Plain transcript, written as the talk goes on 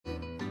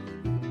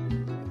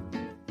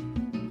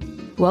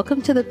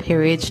Welcome to the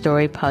Period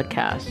Story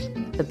Podcast,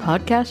 the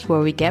podcast where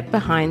we get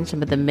behind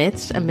some of the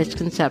myths and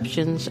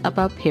misconceptions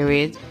about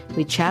periods.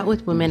 We chat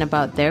with women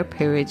about their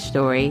period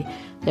story,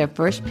 their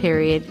first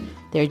period,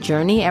 their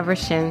journey ever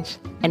since,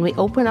 and we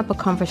open up a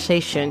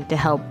conversation to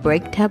help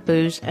break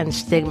taboos and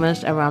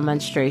stigmas around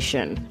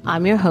menstruation.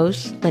 I'm your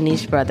host,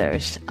 Lanice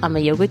Brothers. I'm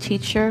a yoga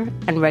teacher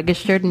and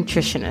registered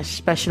nutritionist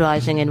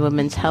specializing in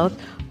women's health,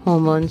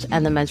 hormones,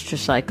 and the menstrual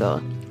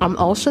cycle. I'm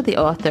also the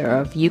author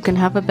of You Can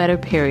Have a Better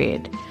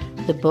Period,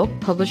 the book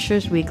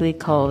Publishers Weekly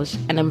calls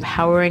an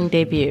empowering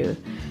debut,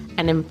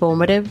 an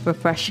informative,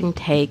 refreshing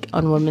take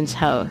on women's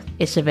health.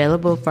 It's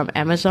available from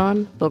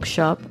Amazon,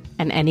 Bookshop,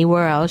 and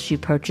anywhere else you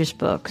purchase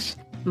books.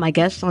 My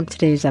guest on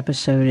today's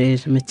episode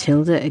is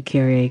Matilda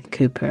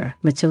Egere-Cooper.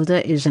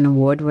 Matilda is an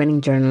award-winning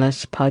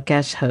journalist,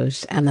 podcast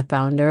host, and the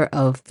founder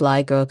of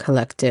Fly Girl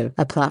Collective,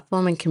 a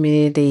platform and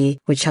community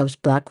which helps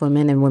Black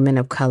women and women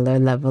of color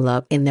level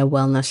up in their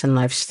wellness and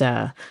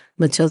lifestyle.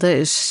 Matilda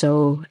is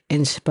so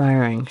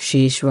inspiring.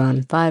 She's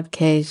run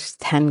 5Ks,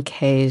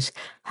 10Ks,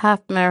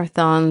 half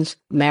marathons,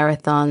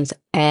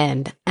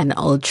 and an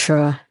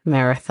ultra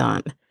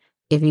marathon.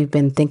 If you've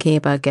been thinking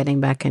about getting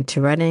back into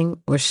running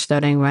or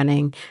starting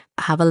running,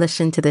 have a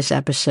listen to this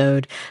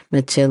episode.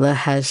 Matilda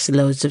has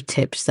loads of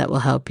tips that will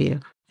help you.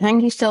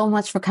 Thank you so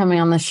much for coming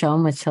on the show,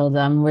 Matilda.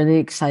 I'm really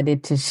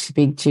excited to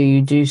speak to you.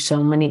 You do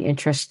so many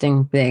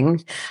interesting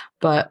things.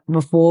 But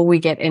before we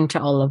get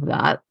into all of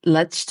that,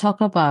 let's talk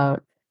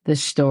about the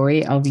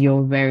story of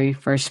your very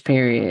first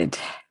period.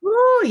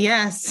 Oh,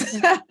 yes.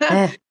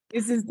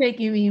 This is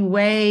taking me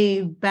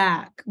way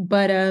back.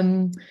 But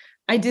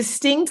I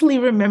distinctly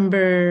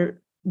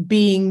remember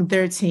being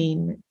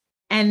 13.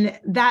 And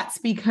that's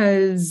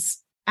because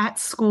at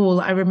school,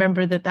 I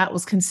remember that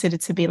was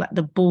considered to be like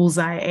the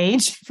bullseye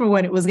age for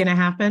when it was going to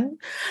happen.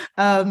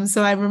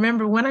 So I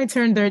remember when I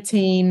turned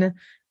 13,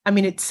 I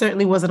mean, it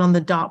certainly wasn't on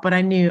the dot, but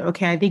I knew,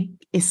 okay, I think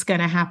it's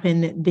going to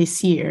happen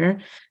this year.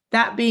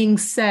 That being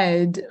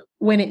said,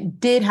 when it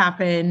did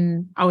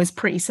happen, I was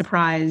pretty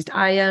surprised.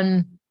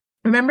 I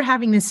remember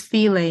having this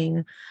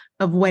feeling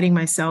of wetting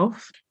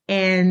myself,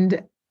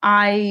 and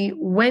I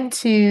went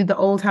to the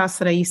old house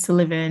that I used to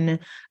live in.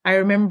 I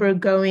remember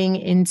going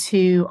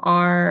into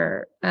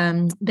our,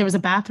 there was a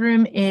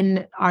bathroom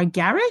in our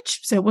garage.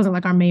 So it wasn't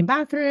like our main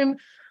bathroom.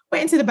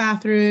 Went into the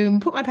bathroom,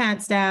 put my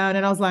pants down,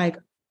 and I was like,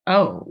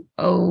 what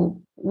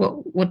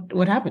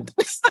happened?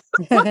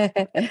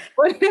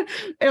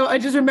 I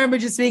just remember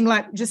just being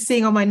like, just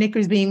seeing all my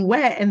knickers being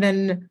wet. And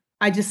then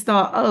I just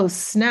thought, oh,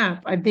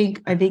 snap. I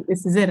think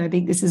this is it. I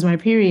think this is my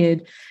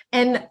period.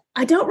 And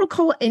I don't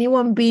recall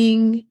anyone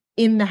being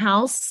in the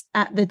house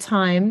at the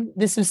time.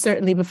 This was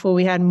certainly before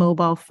we had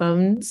mobile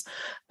phones.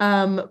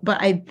 But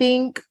I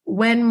think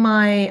when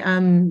my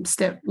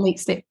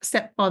late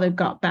stepfather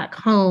got back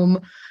home,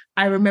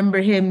 I remember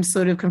him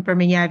sort of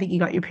confirming, yeah, I think you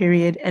got your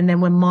period. And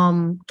then when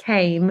mom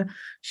came,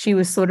 she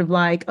was sort of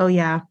like, oh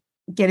yeah,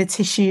 get a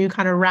tissue,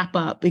 kind of wrap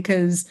up,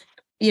 because,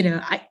 you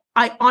know,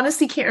 I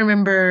honestly can't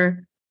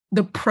remember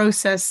the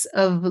process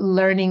of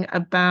learning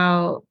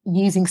about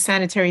using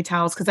sanitary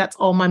towels, because that's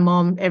all my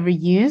mom ever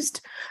used.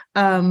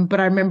 But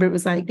I remember it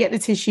was like, get the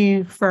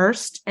tissue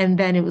first. And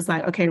then it was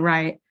like, okay,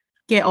 right,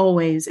 get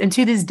Always. And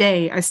to this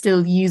day, I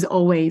still use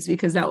Always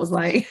because that was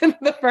like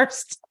the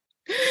first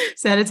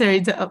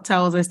sanitary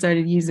towels I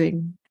started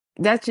using.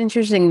 That's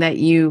interesting that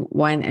you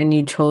went and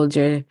you told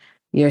your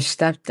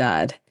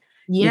stepdad.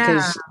 Yeah.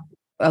 Because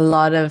a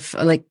lot of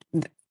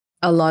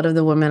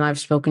the women I've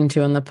spoken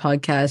to on the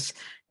podcast,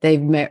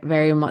 they've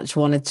very much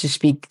wanted to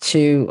speak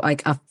to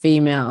like a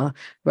female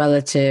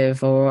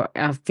relative or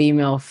a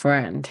female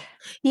friend.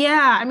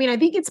 Yeah, I mean, I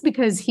think it's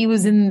because he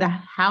was in the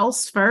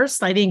house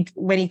first, I think,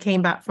 when he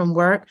came back from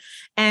work.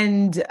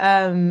 And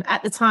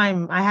at the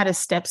time, I had a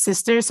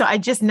stepsister. So I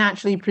just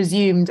naturally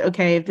presumed,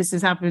 okay, if this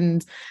has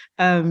happened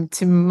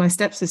to my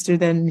stepsister,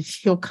 then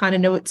he'll kind of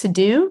know what to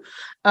do.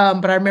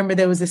 But I remember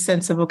there was a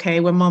sense of,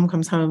 okay, when mom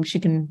comes home, she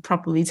can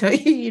properly tell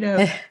you, you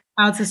know,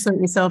 how to sort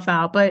yourself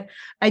out. But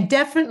I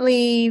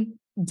definitely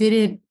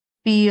didn't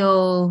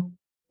feel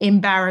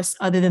embarrassed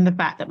other than the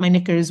fact that my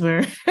knickers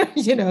were,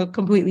 you know,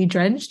 completely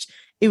drenched.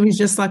 It was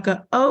just like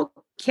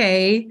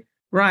okay,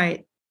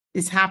 right,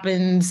 this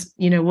happens,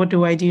 you know, what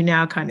do I do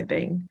now kind of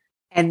thing.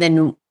 And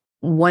then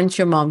once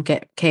your mom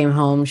came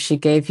home, she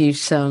gave you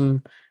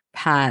some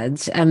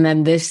pads. And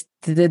then this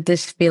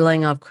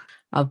feeling of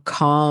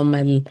calm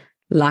and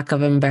lack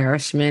of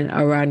embarrassment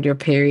around your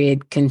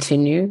period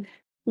continue?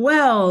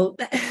 Well,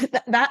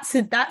 that's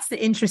the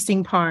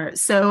interesting part.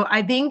 So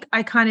I think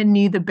I kind of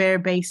knew the bare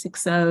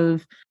basics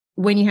of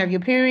when you have your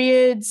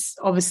periods,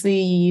 obviously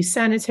you use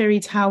sanitary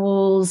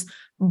towels,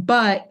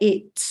 but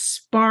it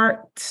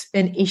sparked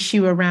an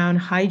issue around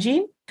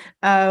hygiene.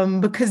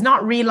 Because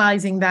not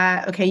realizing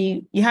that,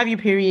 okay, you have your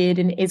period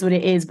and it is what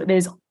it is, but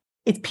it's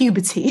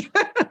puberty.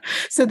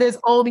 So there's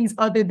all these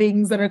other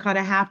things that are kind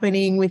of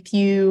happening with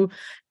you.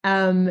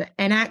 And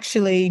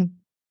actually,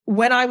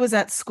 when I was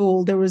at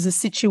school, there was a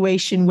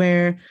situation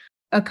where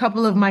a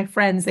couple of my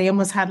friends, they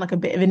almost had like a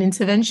bit of an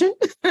intervention.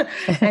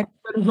 And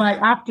It was like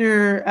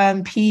after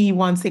PE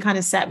once, they kind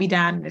of sat me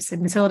down and they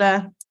said,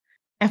 Matilda,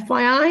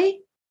 FYI,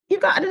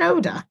 you've got an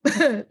odor.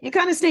 You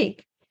kind of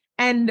stink.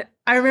 And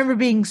I remember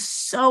being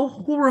so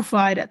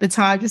horrified at the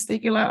time, just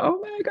thinking like, oh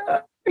my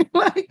God,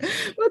 like,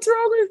 what's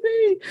wrong with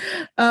me?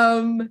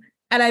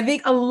 And I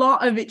think a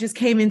lot of it just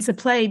came into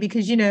play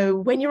because, you know,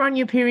 when you're on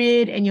your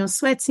period and you're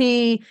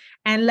sweaty,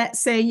 and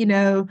let's say, you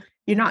know,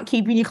 you're not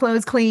keeping your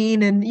clothes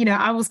clean. And, you know,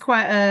 I was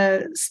quite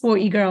a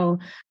sporty girl.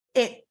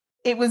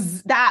 It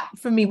was that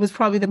for me was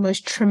probably the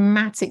most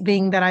traumatic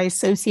thing that I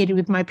associated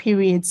with my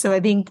period. So I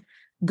think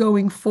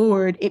going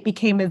forward, it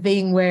became a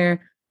thing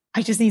where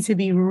I just need to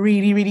be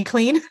really, really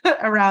clean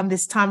around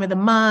this time of the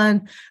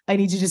month. I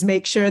need to just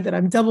make sure that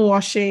I'm double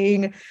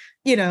washing,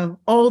 you know,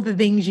 all the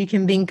things you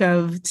can think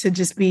of to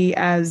just be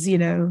as, you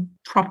know,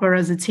 proper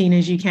as a teen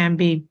as you can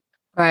be.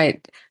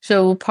 Right.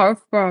 So apart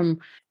from,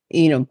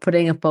 you know,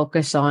 putting a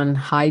focus on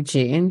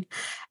hygiene,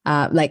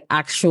 like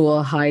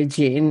actual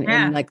hygiene in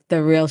Yeah. like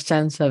the real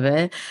sense of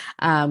it,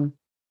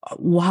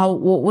 what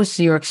was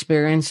your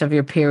experience of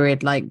your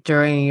period like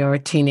during your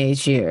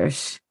teenage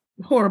years?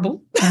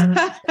 Horrible.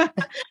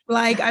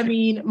 Like, I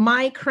mean,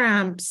 my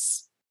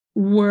cramps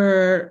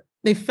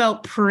they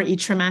felt pretty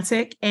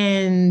traumatic.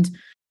 And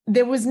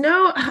there was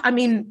no, I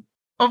mean,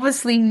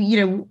 obviously,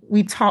 you know,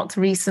 we talked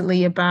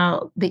recently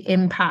about the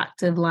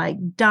impact of like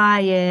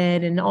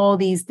diet and all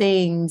these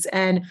things.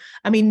 And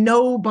I mean,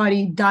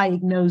 nobody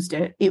diagnosed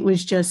it. It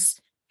was just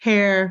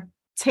hair,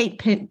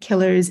 take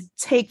painkillers,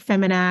 take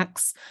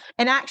Feminax.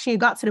 And actually, it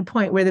got to the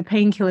point where the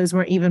painkillers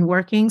weren't even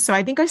working. So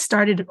I think I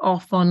started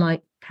off on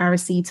like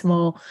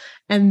paracetamol.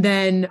 And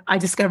then I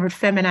discovered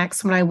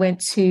Feminax when I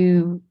went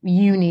to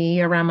uni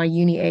around my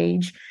uni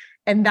age.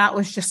 And that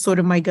was just sort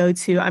of my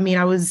go-to. I mean,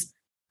 I was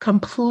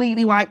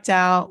completely wiped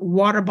out,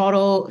 water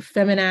bottle,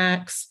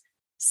 Feminax,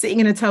 sitting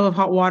in a tub of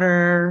hot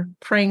water,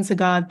 praying to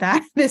God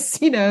that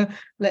this, you know,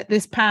 let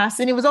this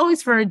pass. And it was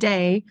always for a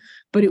day,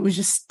 but it was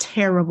just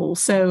terrible.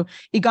 So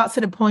it got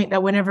to the point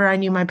that whenever I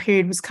knew my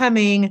period was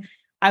coming,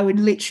 I would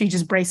literally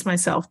just brace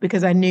myself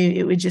because I knew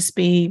it would just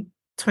be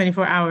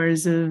 24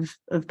 hours of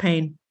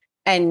pain.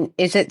 And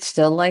is it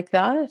still like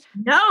that?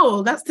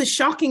 No, that's the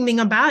shocking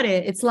thing about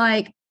it. It's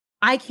like,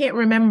 I can't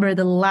remember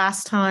the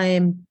last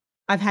time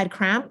I've had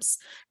cramps.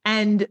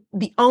 And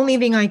the only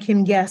thing I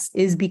can guess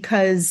is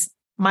because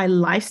my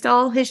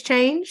lifestyle has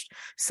changed.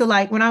 So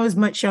like when I was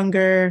much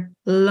younger,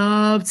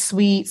 loved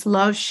sweets,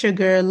 loved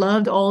sugar,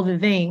 loved all the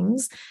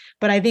things.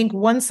 But I think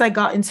once I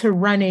got into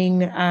running,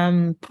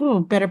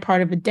 better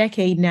part of a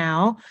decade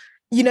now,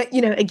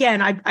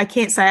 again, I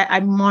can't say I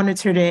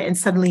monitored it and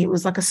suddenly it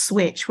was like a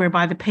switch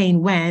whereby the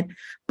pain went,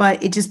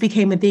 but it just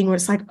became a thing where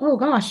it's like, oh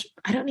gosh,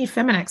 I don't need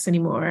Feminax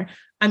anymore.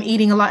 I'm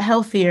eating a lot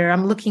healthier.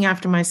 I'm looking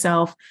after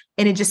myself.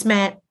 And it just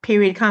meant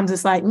period comes.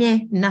 It's like, meh,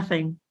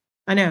 nothing.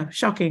 I know,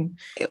 shocking.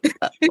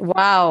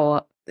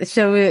 Wow.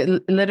 So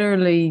it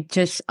literally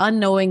just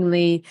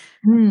unknowingly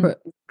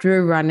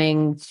through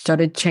running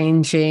started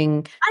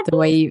changing the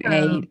way you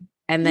ate.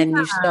 And then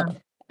you start,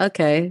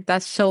 okay,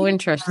 that's so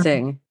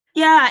interesting.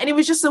 Yeah, and it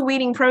was just a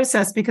weaning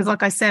process because,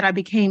 like I said, I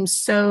became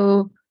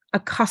so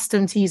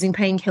accustomed to using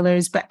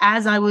painkillers. But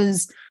as I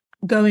was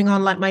going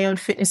on like my own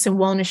fitness and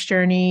wellness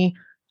journey,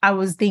 I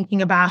was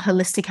thinking about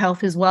holistic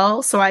health as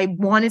well. So I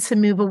wanted to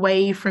move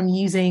away from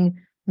using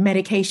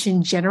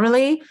medication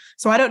generally.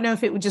 So I don't know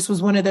if it just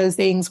was one of those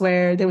things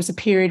where there was a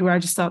period where I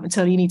just thought,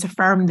 Matilda, you need to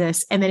firm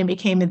this. And then it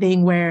became a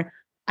thing where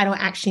I don't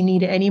actually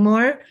need it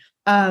anymore.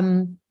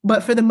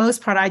 But for the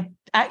most part, I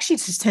actually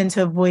just tend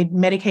to avoid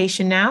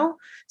medication now.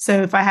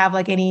 So if I have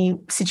like any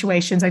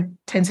situations, I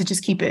tend to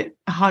just keep it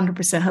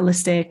 100%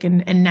 holistic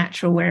and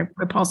natural where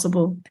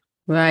possible.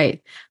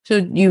 Right.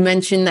 So you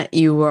mentioned that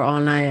you were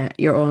on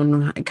your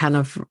own kind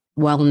of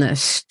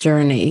wellness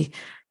journey.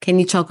 Can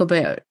you talk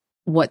about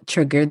what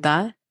triggered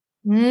that?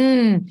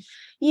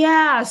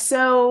 Yeah.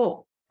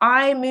 So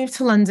I moved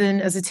to London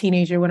as a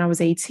teenager when I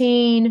was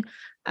 18.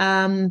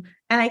 And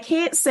I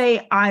can't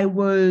say I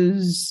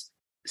was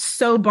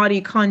so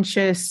body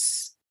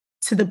conscious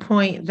to the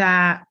point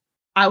that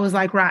I was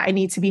like, right, I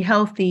need to be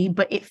healthy,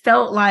 but it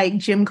felt like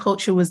gym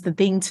culture was the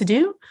thing to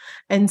do.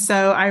 And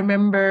so I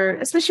remember,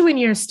 especially when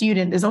you're a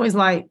student, there's always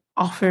like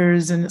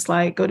offers and it's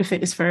like, go to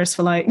Fitness First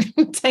for like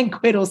 10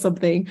 quid or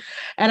something.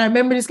 And I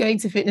remember just going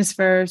to Fitness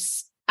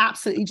First,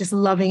 absolutely just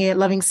loving it,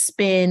 loving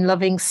spin,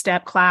 loving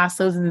step class.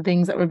 Those are the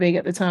things that were big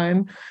at the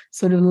time,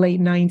 sort of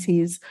late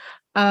 90s.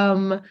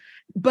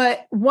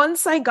 But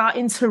once I got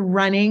into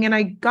running, and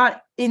I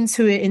got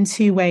into it in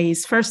two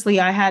ways. Firstly,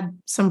 I had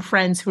some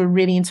friends who were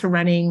really into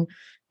running,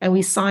 and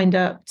we signed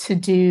up to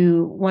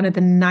do one of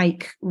the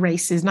Nike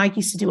races.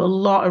 Nike used to do a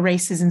lot of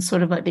races in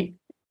sort of like the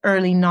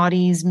early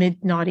noughties, mid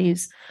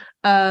noughties.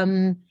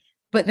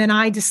 But then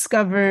I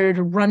discovered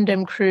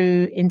Rundum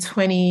Crew in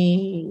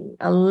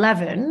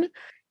 2011,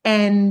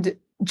 and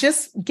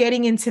just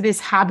getting into this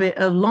habit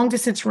of long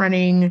distance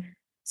running,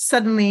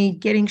 suddenly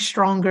getting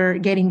stronger,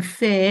 getting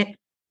fit.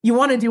 You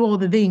want to do all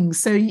the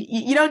things. So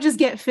you don't just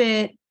get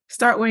fit,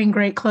 start wearing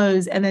great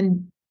clothes, and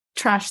then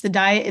trash the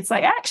diet. It's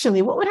like,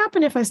 actually, what would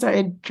happen if I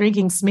started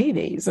drinking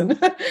smoothies and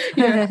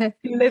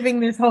living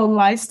this whole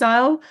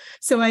lifestyle?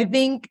 So I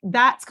think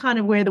that's kind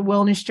of where the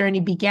wellness journey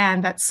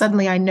began, that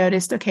suddenly I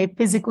noticed, okay,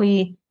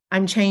 physically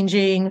I'm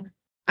changing.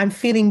 I'm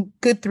feeling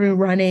good through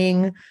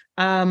running.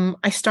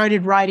 I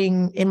started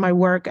writing in my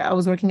work. I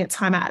was working at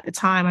Time Out at the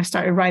time. I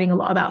started writing a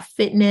lot about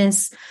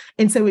fitness.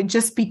 And so it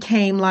just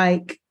became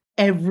like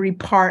every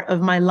part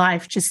of my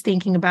life, just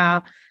thinking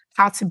about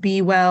how to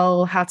be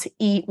well, how to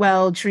eat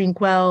well,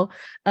 drink well.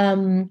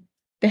 The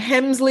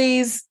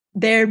Hemsleys,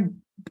 their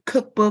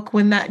cookbook,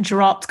 when that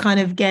dropped kind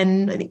of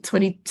again, I think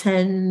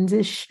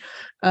 2010s-ish,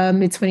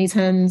 mid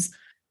 2010s,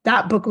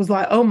 that book was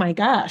like, oh my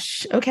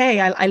gosh, okay,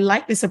 I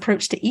like this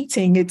approach to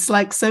eating. It's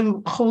like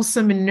so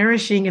wholesome and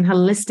nourishing and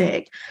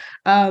holistic.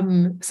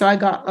 So I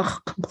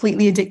got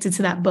completely addicted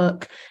to that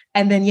book.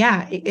 And then,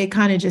 yeah, it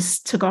kind of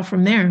just took off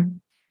from there.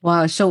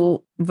 Wow.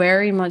 So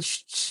very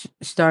much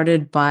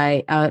started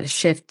by a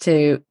shift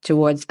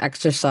towards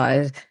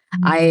exercise.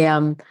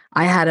 I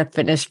had a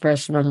Fitness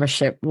First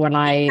membership when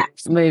I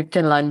moved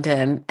to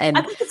London, I and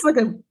think it's like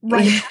a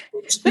right.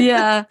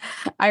 yeah,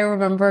 I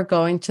remember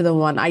going to the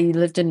one. I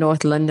lived in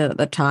North London at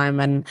the time,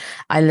 and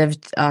I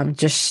lived on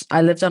just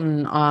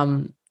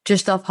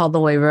off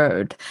Holloway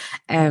Road,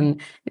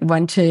 and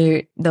went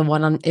to the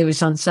one on, it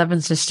was on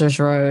Seven Sisters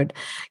Road.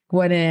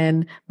 Went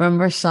in,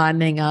 remember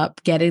signing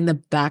up, getting the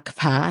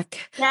backpack.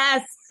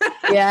 Yes.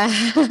 Yeah.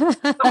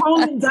 The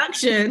whole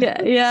induction.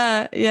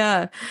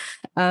 Yeah.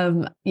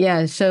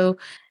 So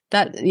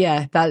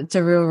that's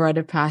a real rite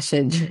of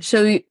passage.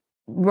 So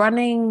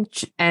running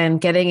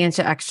and getting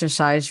into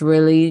exercise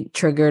really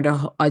triggered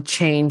a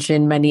change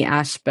in many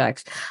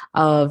aspects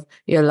of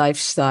your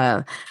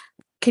lifestyle.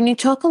 Can you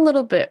talk a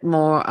little bit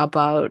more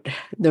about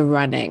the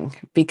running?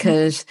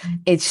 Because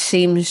it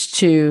seems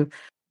to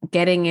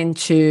getting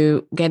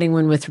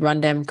one with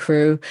Run Dem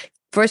Crew.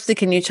 Firstly,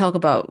 can you talk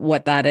about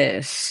what that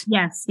is?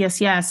 Yes.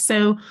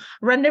 So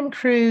Run Dem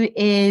Crew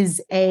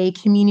is a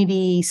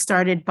community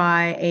started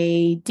by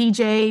a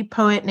DJ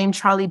poet named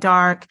Charlie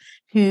Dark,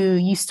 who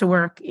used to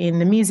work in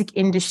the music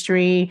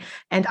industry.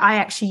 And I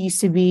actually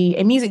used to be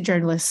a music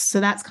journalist. So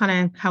that's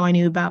kind of how I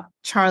knew about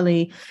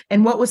Charlie.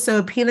 And what was so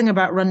appealing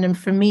about Run Dem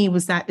for me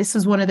was that this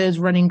was one of those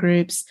running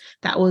groups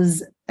that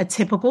was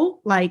atypical.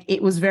 Like,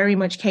 it was very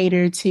much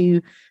catered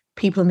to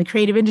people in the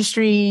creative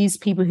industries,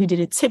 people who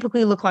didn't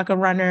typically look like a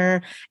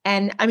runner.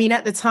 And I mean,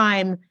 at the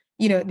time,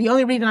 the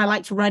only reason I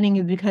liked running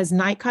is because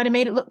Nike kind of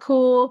made it look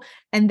cool.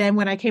 And then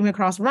when I came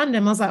across Run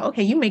Dem, I was like,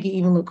 okay, you make it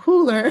even look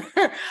cooler.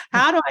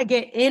 How do I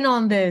get in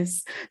on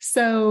this?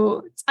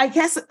 So I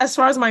guess as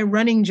far as my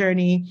running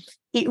journey,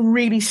 it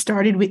really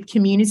started with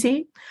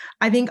community.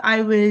 I think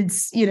I would,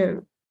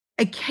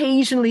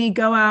 occasionally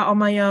go out on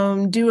my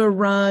own, do a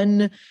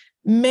run,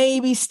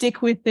 maybe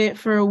stick with it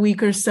for a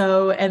week or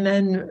so, and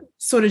then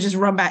sort of just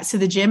run back to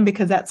the gym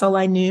because that's all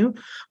I knew.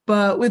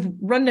 But with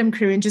Run Dem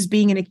Crew and just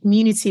being in a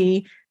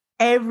community,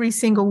 every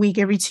single week,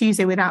 every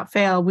Tuesday without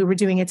fail, we were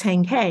doing a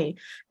 10K.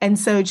 And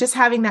so just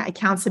having that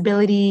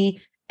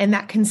accountability and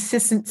that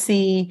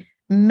consistency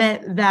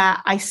meant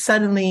that I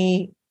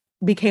suddenly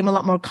became a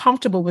lot more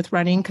comfortable with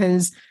running,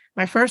 because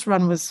my first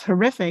run was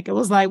horrific. It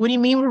was like, what do you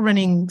mean we're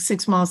running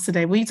 6 miles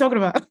today? What are you talking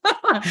about?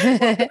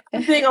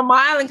 I'm doing a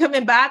mile and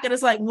coming back. And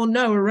it's like, well,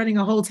 no, we're running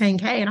a whole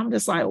 10K. And I'm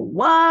just like,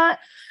 what?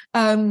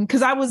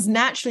 Because I was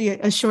naturally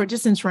a short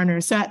distance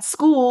runner. So at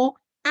school,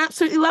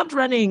 absolutely loved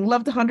running,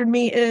 loved 100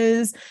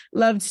 meters,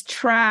 loved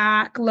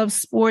track, loved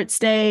sports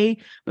day.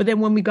 But then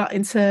when we got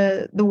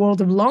into the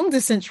world of long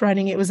distance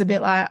running, it was a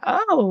bit like,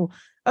 oh,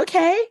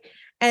 okay.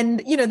 And,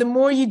 the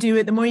more you do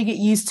it, the more you get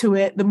used to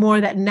it, the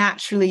more that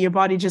naturally your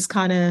body just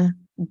kind of,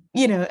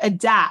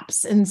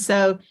 adapts. And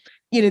so,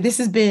 this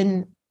has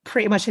been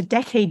pretty much a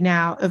decade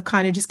now of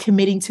kind of just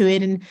committing to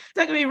it. And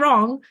don't get me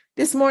wrong,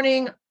 this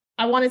morning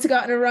I wanted to go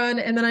out on a run,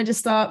 and then I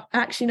just thought,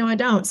 actually, no, I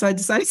don't. So I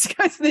decided to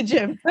go to the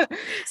gym.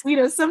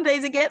 So, some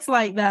days it gets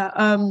like that.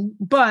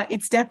 But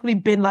it's definitely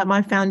been like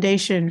my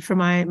foundation for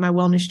my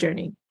wellness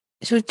journey.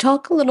 So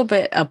talk a little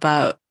bit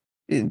about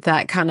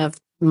that kind of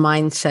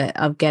mindset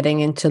of getting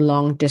into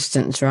long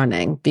distance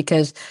running,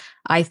 because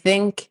I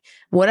think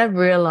what I've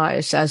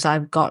realized as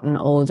I've gotten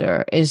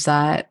older is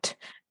that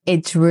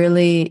it's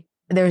really,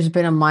 there's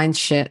been a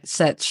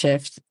mindset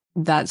shift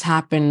that's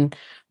happened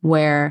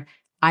where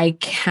I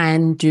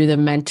can do the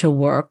mental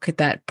work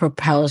that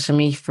propels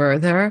me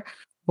further.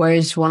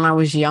 Whereas when I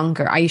was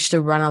younger, I used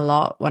to run a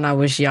lot when I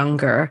was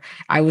younger.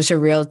 I was a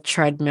real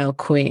treadmill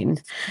queen.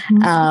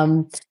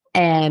 Mm-hmm.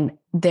 And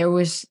there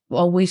was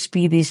always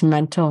be these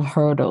mental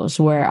hurdles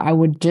where I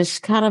would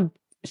just kind of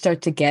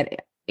start to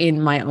get in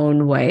my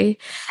own way.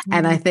 Mm-hmm.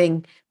 And I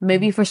think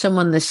maybe for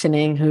someone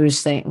listening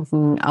who's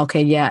thinking,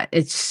 okay, yeah,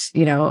 it's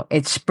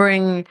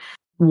spring.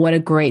 What a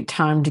great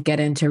time to get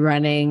into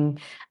running.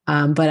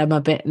 But I'm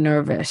a bit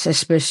nervous,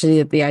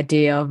 especially at the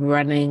idea of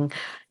running,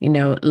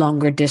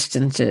 longer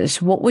distances.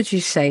 What would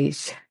you say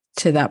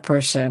to that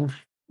person?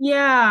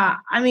 Yeah,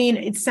 I mean,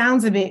 it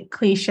sounds a bit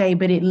cliche,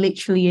 but it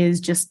literally is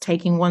just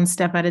taking one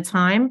step at a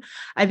time.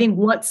 I think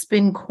what's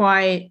been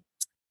quite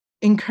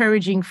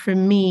encouraging for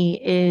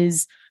me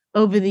is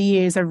over the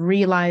years, I've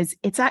realized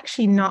it's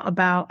actually not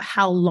about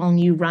how long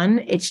you run.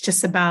 It's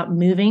just about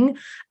moving.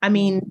 I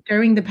mean,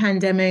 during the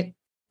pandemic,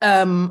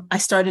 I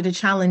started a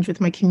challenge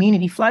with my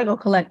community Flygo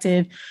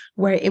collective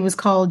where it was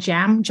called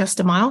Jam, Just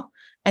a Mile.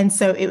 And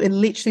so it would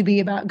literally be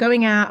about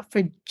going out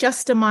for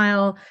just a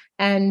mile.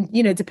 And,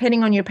 you know,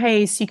 depending on your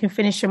pace, you can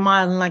finish your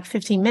mile in like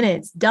 15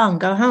 minutes. Done,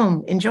 go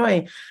home,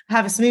 enjoy,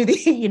 have a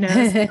smoothie, you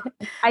know. So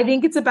I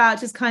think it's about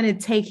just kind of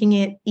taking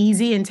it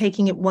easy and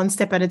taking it one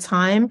step at a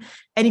time.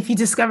 And if you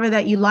discover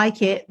that you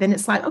like it, then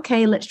it's like,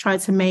 okay, let's try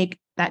to make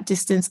that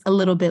distance a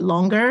little bit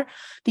longer.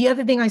 The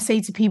other thing I say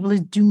to people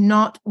is do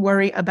not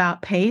worry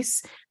about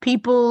pace.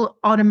 People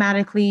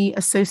automatically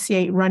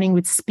associate running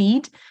with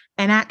speed.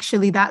 And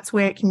actually, that's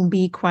where it can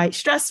be quite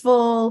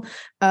stressful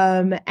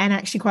and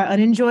actually quite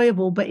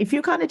unenjoyable. But if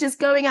you're kind of just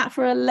going out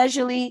for a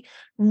leisurely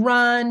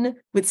run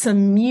with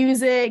some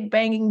music,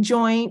 banging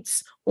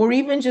joints, or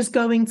even just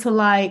going to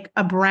like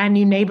a brand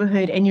new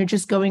neighborhood and you're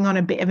just going on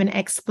a bit of an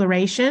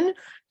exploration,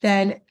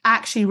 then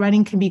actually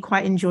running can be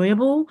quite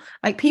enjoyable.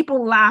 Like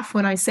people laugh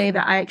when I say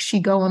that I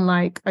actually go on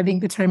like, I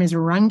think the term is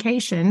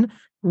runcation,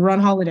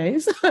 run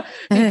holidays.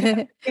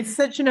 It's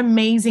such an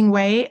amazing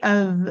way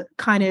of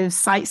kind of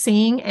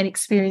sightseeing and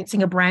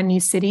experiencing a brand new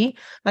city.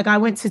 Like I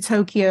went to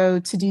Tokyo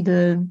to do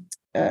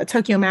the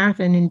Tokyo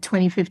Marathon in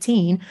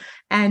 2015,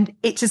 and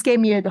it just gave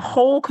me a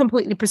whole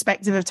completely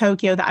perspective of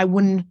Tokyo that I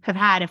wouldn't have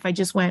had if I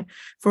just went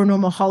for a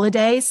normal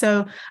holiday.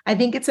 So I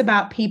think it's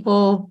about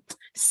people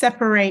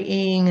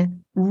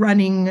separating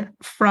running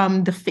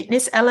from the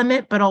fitness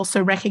element, but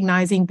also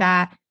recognizing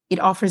that it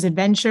offers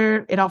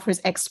adventure, it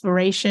offers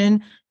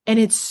exploration, and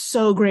it's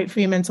so great for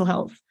your mental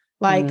health.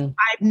 Like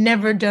I've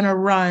never done a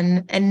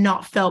run and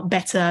not felt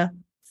better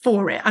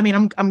for it. I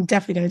mean, I'm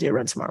definitely going to do a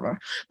run tomorrow,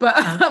 but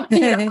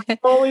I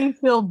always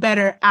feel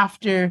better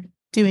after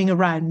doing a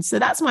run. So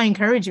that's my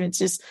encouragement. It's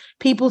just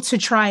people to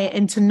try it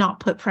and to not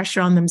put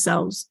pressure on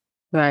themselves.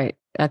 Right.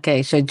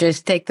 Okay. So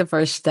just take the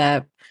first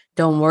step.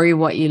 Don't worry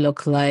what you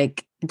look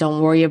like.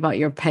 Don't worry about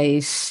your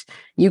pace.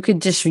 You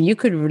could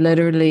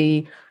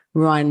literally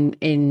run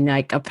in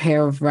like a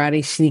pair of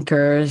ratty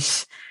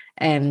sneakers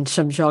and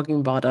some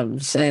jogging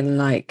bottoms and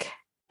like.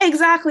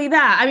 Exactly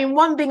that. I mean,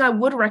 one thing I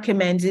would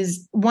recommend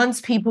is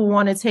once people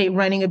want to take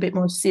running a bit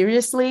more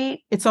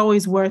seriously, it's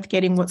always worth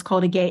getting what's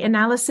called a gait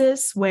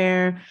analysis,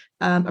 where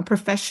a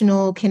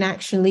professional can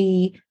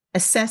actually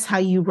assess how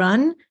you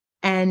run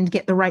and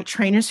get the right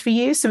trainers for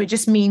you. So it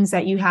just means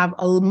that you have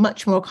a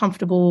much more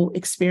comfortable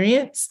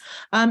experience.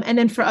 And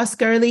then for us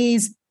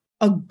girlies,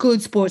 a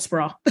good sports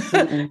bra,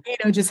 you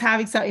know, just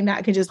having something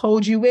that can just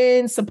hold you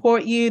in,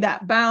 support you,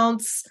 that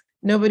bounce.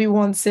 Nobody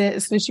wants it,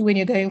 especially when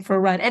you're going for a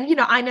run. And, you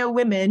know, I know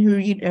women who,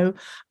 you know,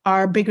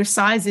 are bigger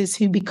sizes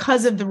who,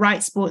 because of the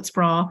right sports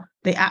bra,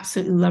 they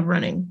absolutely love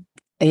running.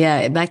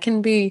 Yeah, that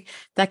can be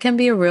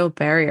a real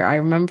barrier. I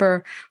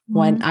remember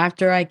when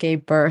after I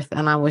gave birth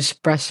and I was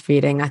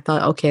breastfeeding, I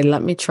thought, okay,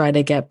 let me try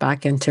to get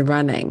back into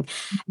running.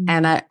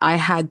 And I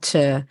had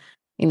to,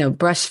 you know,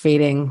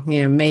 breastfeeding,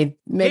 you know, made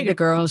the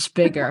girls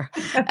bigger.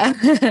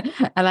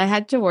 And I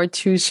had to wear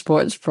 2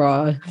 sports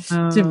bras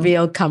to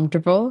feel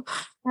comfortable.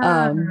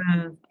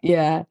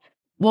 Yeah.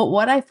 Well,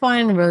 what I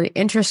find really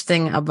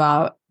interesting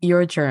about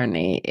your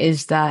journey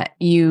is that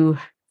you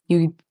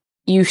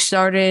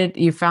started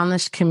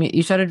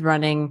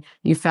running,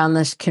 you found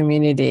this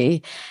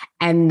community,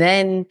 and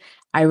then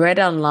I read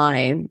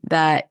online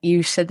that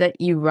you said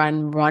that you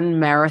run one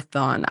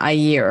marathon a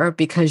year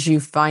because you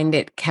find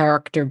it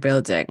character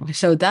building.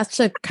 So that's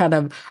a kind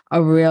of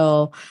a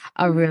real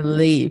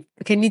leap.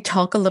 Can you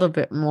talk a little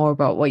bit more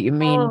about what you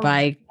mean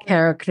by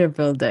character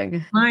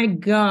building? My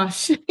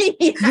gosh.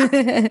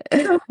 Yeah.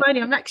 So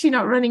funny. I'm actually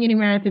not running any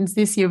marathons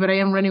this year, but I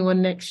am running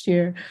one next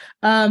year.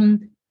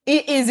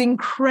 It is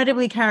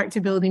incredibly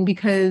character building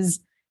because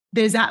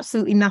there's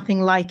absolutely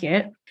nothing like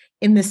it,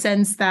 in the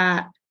sense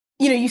that,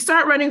 you know, you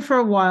start running for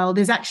a while,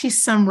 there's actually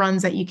some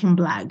runs that you can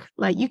blag.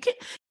 Like you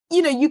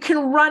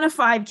can run a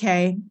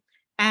 5K,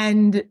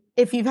 and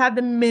if you've had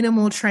the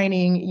minimal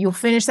training, you'll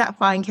finish that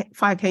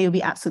 5K, you'll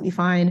be absolutely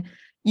fine.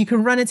 You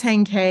can run a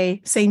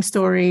 10K, same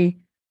story.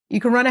 You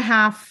can run a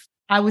half.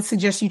 I would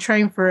suggest you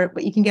train for it,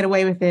 but you can get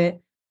away with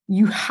it.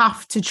 You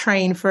have to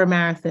train for a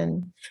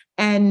marathon.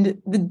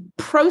 And the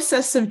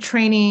process of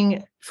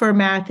training for a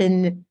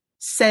marathon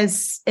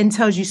says and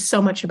tells you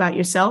so much about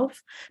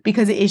yourself,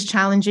 because it is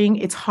challenging.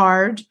 It's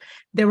hard.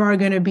 There are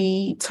going to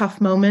be tough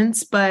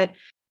moments, but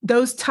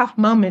those tough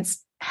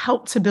moments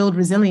help to build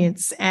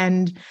resilience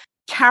and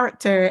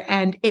character.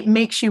 And it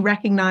makes you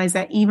recognize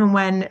that even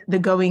when the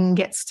going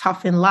gets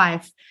tough in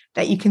life,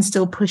 that you can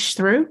still push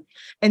through.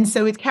 And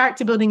so it's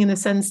character building in the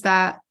sense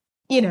that,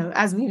 you know,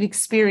 as we've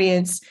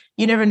experienced,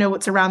 you never know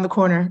what's around the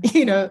corner,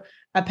 you know,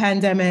 a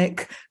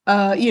pandemic,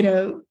 you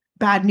know,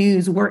 bad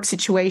news, work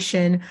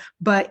situation.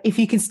 But if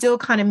you can still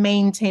kind of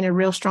maintain a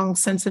real strong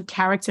sense of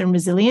character and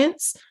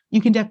resilience, you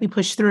can definitely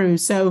push through.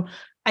 So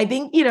I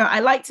think, you know,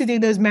 I like to do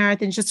those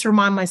marathons just to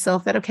remind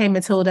myself that, okay,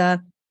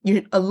 Matilda,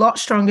 You're a lot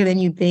stronger than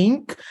you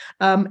think.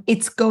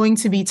 It's going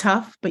to be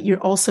tough, but you're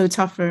also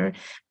tougher.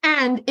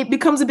 And it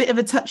becomes a bit of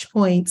a touch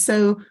point.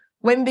 So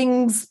when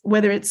things,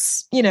 whether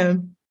it's,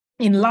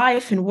 in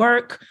life and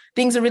work,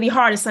 things are really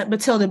hard. It's like,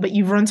 Matilda, but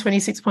you've run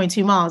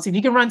 26.2 miles. If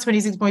you can run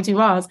 26.2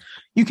 miles,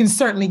 you can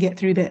certainly get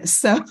through this.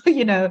 So,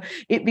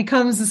 it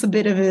becomes just a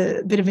bit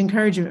of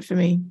encouragement for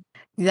me.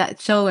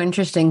 That's so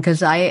interesting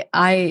because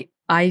I've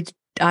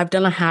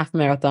done a half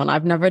marathon.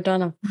 I've never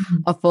done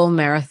a full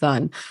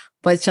marathon,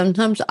 but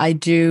sometimes I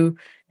do.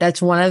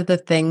 That's one of the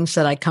things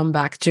that I come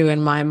back to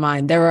in my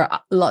mind.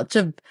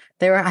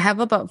 I have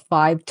about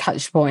 5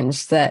 touch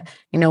points that,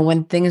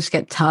 when things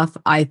get tough,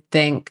 I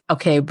think,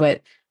 okay,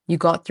 but you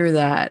got through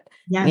that.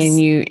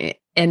 Yes.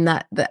 And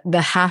that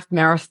the half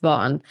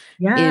marathon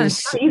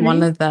is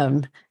one of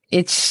them.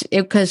 It's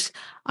because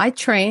I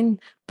train,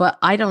 but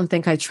I don't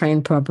think I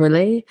train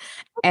properly.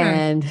 Okay.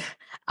 And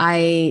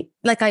I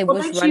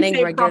was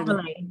running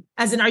regularly.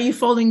 As in, are you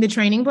following the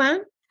training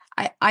plan?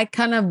 I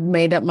kind of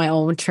made up my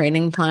own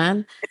training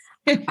plan.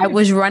 I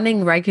was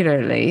running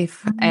regularly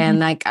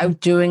and I was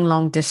doing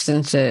long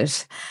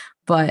distances,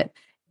 but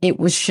it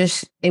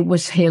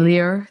was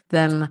hillier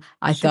than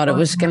I thought it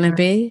was going to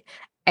be.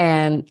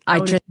 And I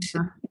just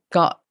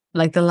got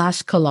the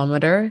last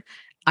kilometer,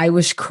 I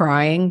was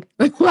crying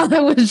while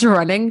I was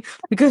running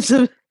because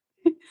of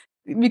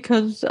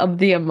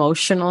the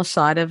emotional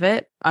side of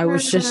it. I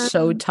was just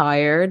so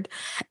tired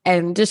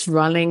and just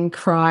running,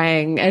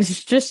 crying. And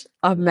it's just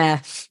a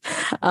mess.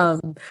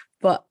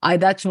 But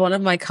that's one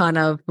of my kind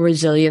of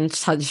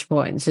resilience touch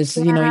points is,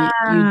 you do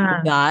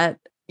that,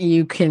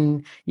 you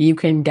can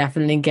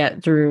definitely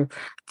get through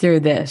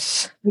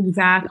this.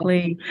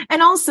 Exactly.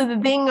 And also the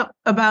thing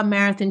about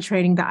marathon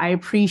training that I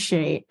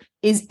appreciate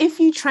is if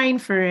you train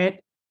for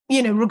it,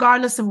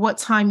 regardless of what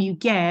time you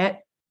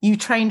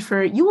train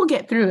for it, you will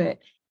get through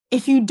it.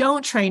 If you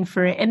don't train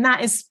for it, and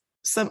that is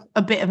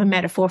a bit of a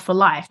metaphor for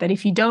life, that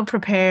if you don't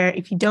prepare,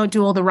 if you don't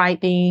do all the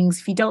right things,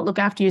 if you don't look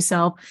after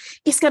yourself,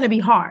 it's going to be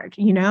hard.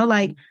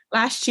 Like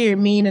last year,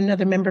 me and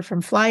another member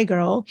from Fly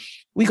Girl,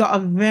 we got a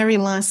very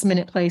last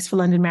minute place for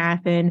London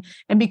Marathon.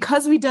 And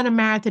because we'd done a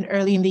marathon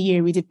early in the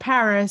year, we did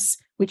Paris,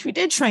 which we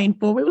did train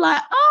for. We were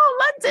like,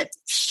 oh, London,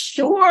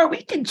 sure,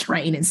 we can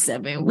train in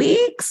 7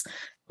 weeks.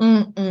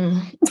 That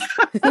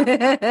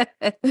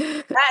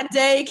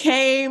day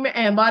came,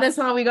 and by the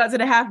time we got to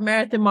the half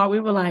marathon mark, we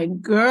were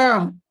like,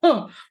 girl,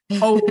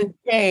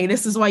 okay,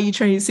 this is why you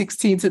train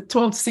 12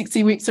 to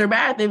 16 weeks for a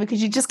marathon, because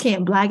you just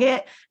can't blag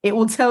it. It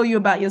will tell you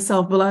about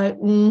yourself, but like,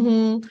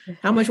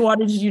 how much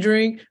water did you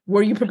drink?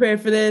 Were you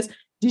prepared for this?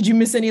 Did you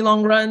miss any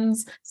long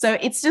runs? So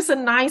it's just a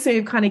nice way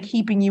of kind of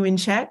keeping you in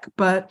check.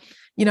 But,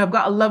 I've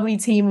got a lovely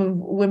team of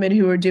women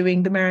who are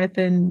doing the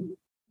marathon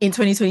in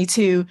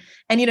 2022.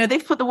 And,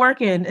 they've put the work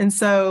in. And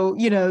so,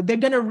 they're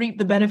going to reap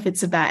the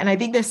benefits of that. And I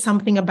think there's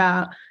something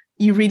about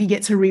you really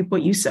get to reap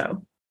what you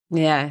sow.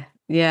 Yeah.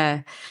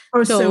 Yeah.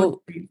 Or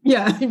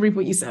reap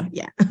what you sow.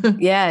 Yeah.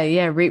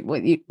 Yeah. Reap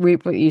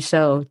what you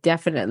sow.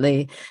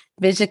 Definitely.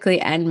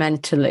 Physically and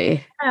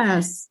mentally.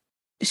 Yes.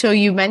 So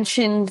you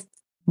mentioned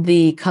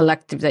the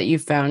collective that you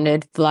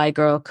founded, Fly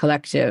Girl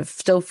Collective.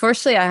 So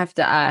firstly, I have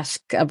to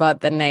ask about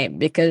the name,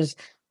 because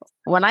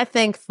when I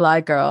think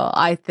Fly Girl,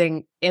 I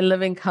think In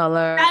Living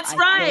Color. That's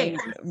right.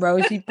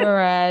 Rosie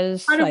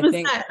Perez. 100%. I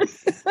think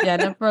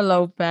Jennifer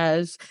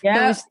Lopez.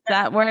 Yeah. So is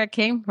that where it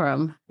came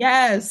from?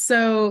 Yes.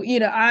 So,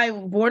 I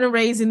was born and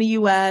raised in the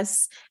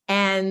US.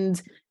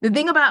 And the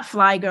thing about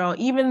Fly Girl,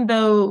 even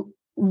though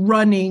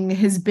running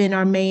has been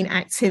our main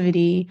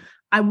activity,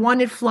 I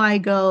wanted Fly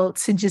Girl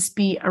to just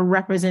be a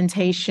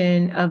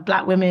representation of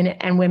Black women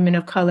and women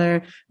of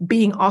color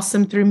being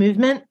awesome through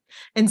movement.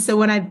 And so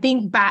when I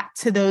think back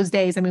to those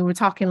days, I mean, we're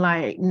talking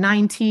like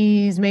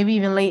 90s, maybe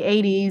even late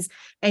 80s,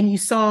 and you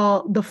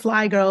saw the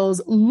Fly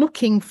Girls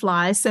looking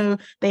fly. So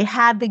they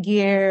had the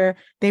gear,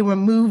 they were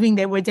moving,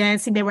 they were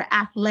dancing, they were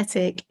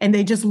athletic, and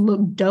they just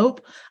looked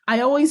dope.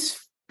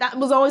 That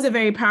was always a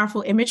very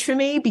powerful image for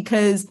me,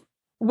 because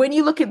when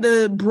you look at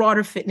the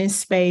broader fitness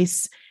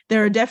space,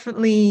 there are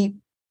definitely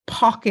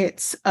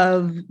pockets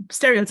of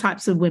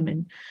stereotypes of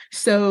women.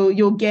 So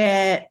you'll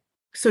get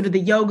sort of the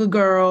yoga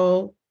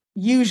girl,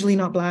 usually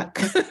not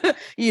Black,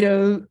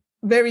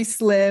 very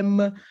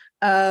slim.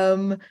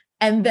 And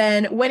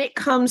then when it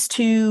comes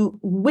to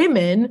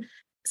women,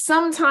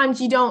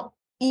 sometimes you don't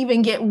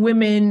even get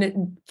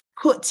women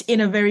put in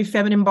a very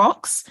feminine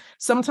box.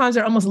 Sometimes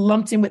they're almost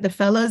lumped in with the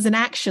fellas. And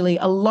actually,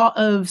 a lot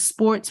of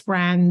sports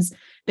brands,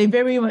 they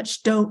very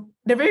much don't,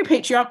 they're very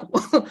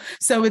patriarchal.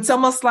 So it's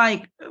almost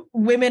like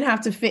women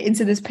have to fit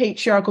into this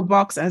patriarchal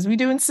box, as we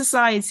do in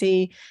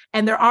society.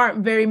 And there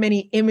aren't very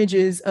many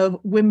images of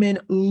women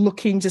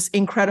looking just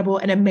incredible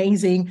and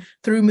amazing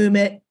through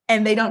movement.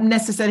 And they don't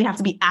necessarily have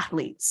to be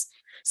athletes.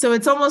 So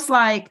it's almost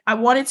like I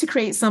wanted to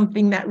create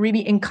something that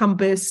really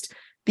encompassed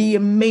the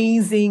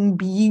amazing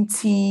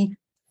beauty,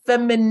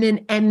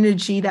 feminine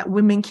energy that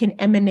women can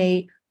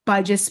emanate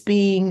by just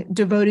being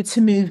devoted to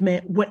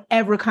movement,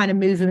 whatever kind of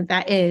movement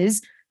that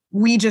is,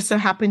 We just so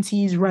happen to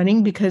use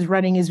running because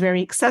running is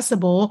very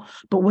accessible.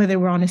 But whether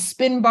we're on a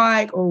spin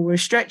bike or we're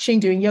stretching,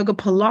 doing yoga,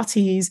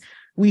 Pilates,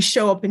 we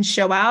show up and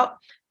show out.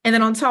 And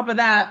then on top of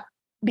that,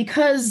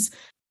 because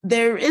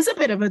there is a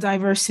bit of a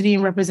diversity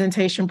and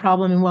representation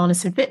problem in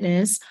wellness and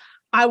fitness,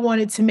 I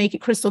wanted to make it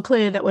crystal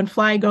clear that when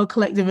Fly Girl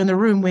Collective in the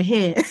room, we're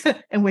here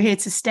and we're here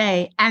to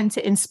stay and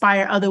to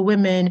inspire other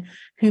women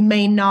who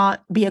may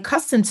not be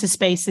accustomed to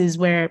spaces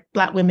where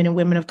Black women and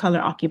women of color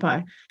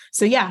occupy.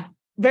 So yeah,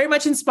 very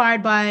much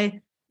inspired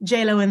by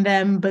J-Lo and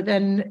them, but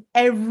then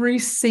every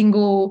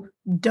single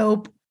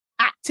dope,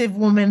 active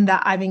woman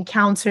that I've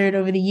encountered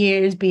over the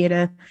years, be it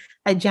a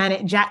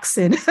Janet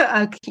Jackson,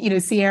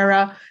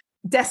 Sierra,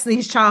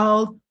 Destiny's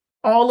Child,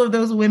 all of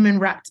those women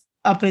wrapped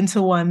up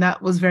into one.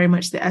 That was very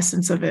much the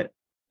essence of it.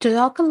 To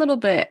talk a little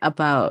bit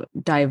about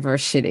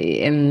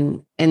diversity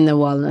in the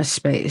wellness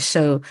space.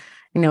 So,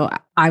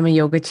 I'm a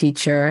yoga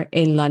teacher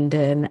in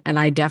London, and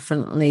I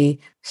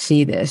definitely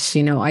see this.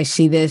 I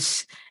see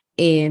this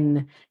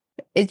in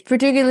it's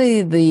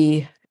particularly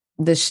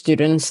the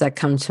students that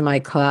come to my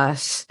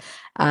class.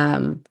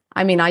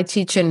 I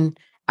teach in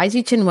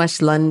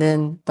West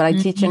London, but I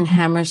teach in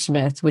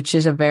Hammersmith, which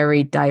is a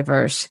very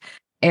diverse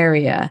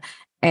area.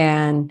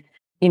 And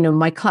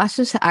my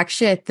classes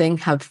actually, I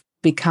think, have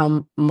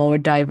become more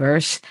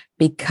diverse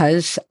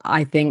because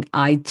I think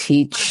I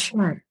teach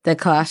the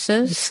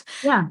classes.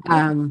 Yeah.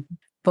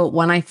 But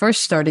when I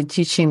first started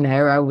teaching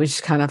there, I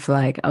was kind of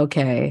like,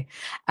 okay.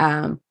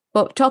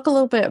 But talk a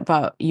little bit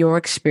about your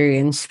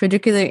experience,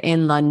 particularly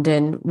in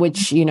London,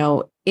 which,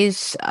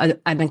 is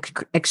an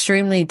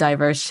extremely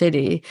diverse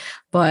city,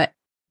 but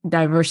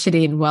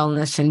diversity in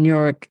wellness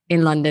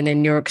in London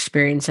and your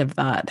experience of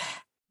that.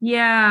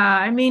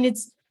 Yeah.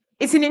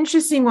 It's an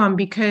interesting one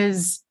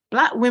because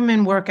Black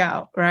women work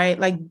out, right?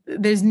 Like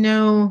there's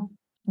no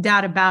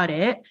doubt about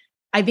it.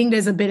 I think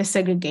there's a bit of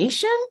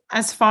segregation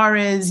as far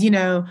as,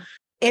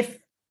 if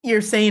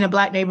you're saying a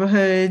Black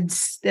neighborhood,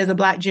 there's a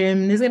Black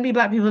gym, there's going to be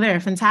Black people there.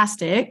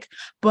 Fantastic.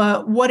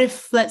 But what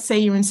if, let's say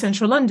you're in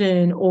central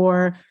London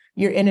or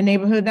you're in a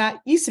neighborhood that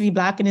used to be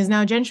Black and is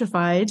now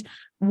gentrified?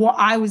 What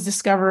I was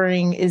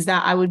discovering is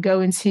that I would go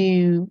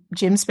into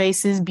gym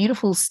spaces,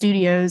 beautiful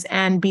studios,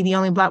 and be the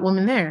only Black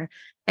woman there.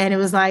 And it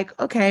was like,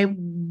 okay,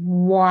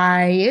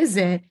 why is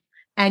it?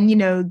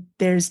 And,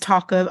 there's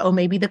talk of,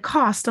 maybe the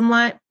cost. I'm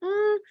like,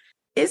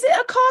 is it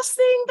a cost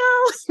thing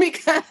though?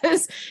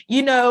 Because,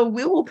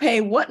 we will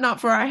pay whatnot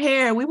for our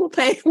hair. We will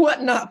pay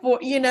whatnot for,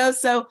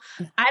 so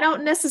I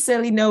don't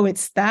necessarily know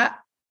it's that.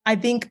 I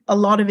think a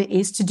lot of it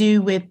is to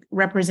do with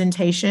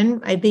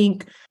representation. I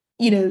think,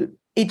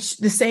 it's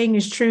the saying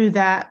is true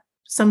that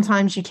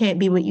sometimes you can't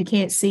be what you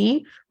can't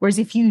see. Whereas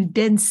if you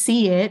then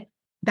see it,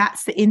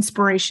 that's the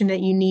inspiration that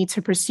you need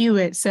to pursue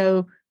it.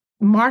 So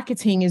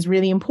marketing is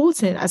really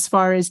important as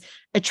far as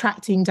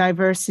attracting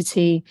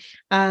diversity.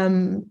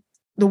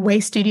 The way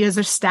studios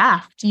are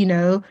staffed,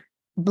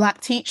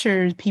 Black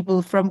teachers, people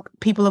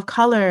of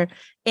color,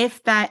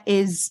 if that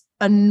is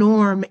a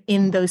norm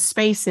in those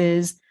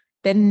spaces,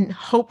 then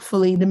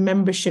hopefully the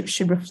membership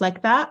should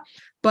reflect that.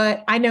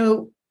 But I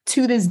know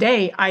to this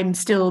day, I'm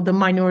still the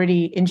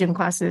minority in gym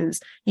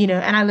classes, and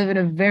I live in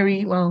a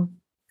very,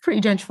 pretty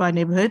gentrified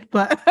neighborhood,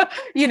 but,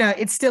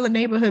 it's still a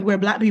neighborhood where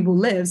Black people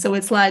live. So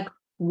it's like,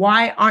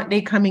 why aren't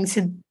they coming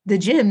to the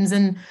gyms?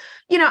 And,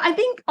 I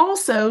think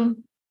also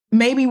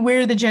maybe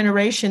we're the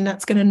generation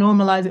that's going to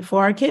normalize it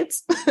for our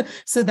kids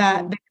so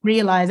that they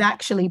realize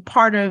actually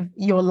part of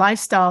your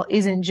lifestyle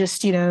isn't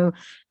just,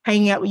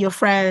 hanging out with your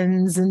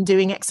friends and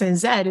doing X and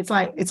Z. It's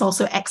like, it's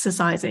also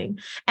exercising.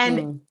 And I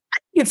think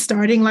it's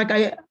starting like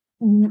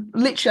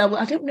literally,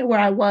 I don't know where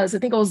I was. I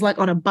think I was like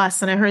on a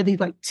bus and I heard these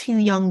like two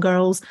young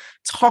girls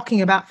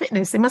talking about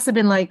fitness. They must have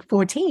been like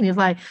 14. It's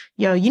like,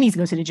 yo, you need to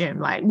go to the gym.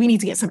 Like we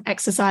need to get some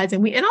exercise.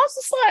 And I was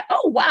just like,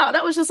 oh, wow,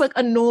 that was just like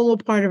a normal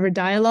part of a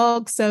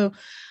dialogue. So,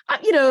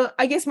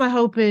 I guess my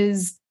hope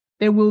is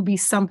there will be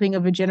something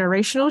of a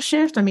generational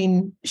shift. I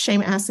mean,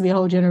 shame it has to be a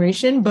whole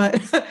generation, but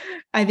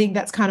I think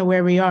that's kind of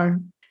where we are.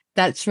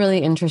 That's really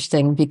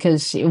interesting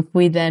because if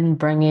we then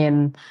bring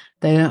in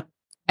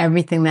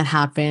everything that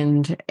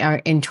happened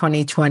in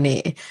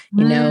 2020,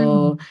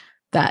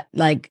 that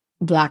like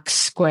Black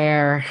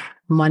Square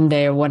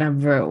Monday or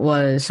whatever it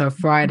was, or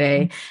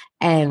Friday,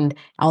 and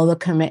all the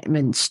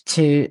commitments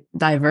to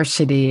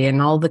diversity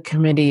and all the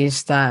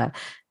committees that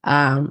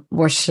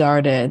were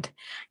started,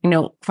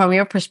 from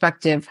your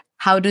perspective,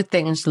 how do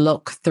things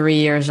look 3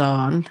 years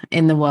on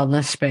in the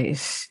wellness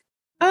space?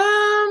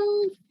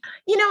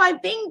 I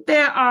think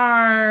there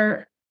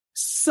are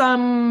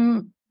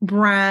some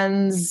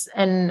brands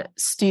and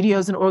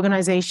studios and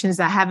organizations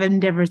that have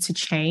endeavored to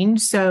change.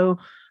 So,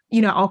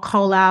 I'll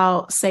call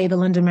out, say, the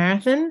London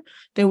Marathon.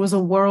 There was a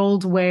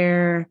world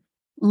where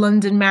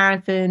London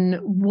Marathon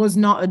was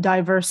not a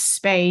diverse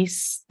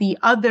space. The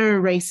other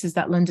races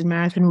that London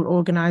Marathon would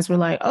organize were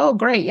like, oh,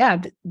 great.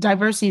 Yeah,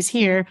 diversity is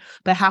here,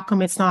 but how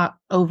come it's not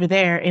over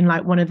there in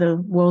like one of the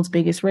world's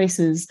biggest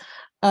races?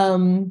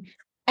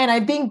 And I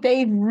think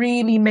they've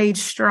really made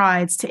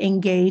strides to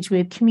engage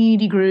with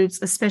community groups,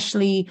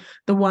 especially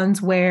the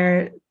ones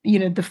where,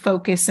 the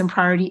focus and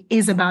priority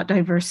is about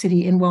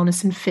diversity in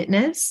wellness and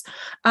fitness.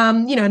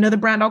 Another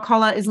brand I'll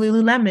call out is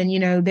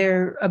Lululemon.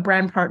 They're a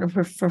brand partner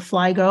for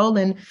Fly Girl,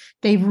 and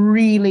they've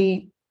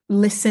really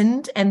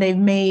listened and they've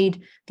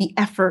made the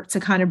effort to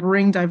kind of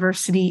bring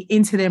diversity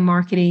into their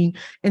marketing.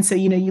 And so,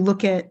 you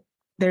look at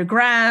their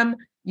gram,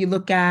 you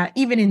look at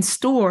even in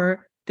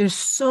store, there's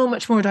so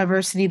much more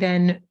diversity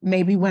than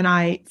maybe when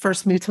I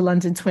first moved to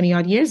London 20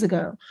 odd years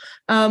ago.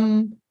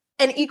 And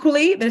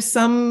equally, there's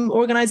some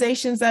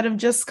organizations that have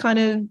just kind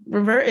of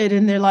reverted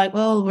and they're like,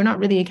 well, we're not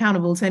really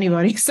accountable to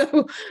anybody.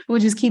 So we'll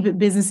just keep it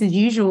business as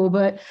usual.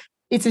 But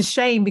it's a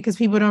shame because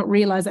people don't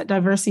realize that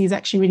diversity is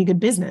actually really good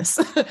business.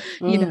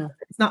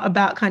 It's not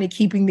about kind of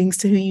keeping things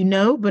to who you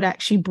know, but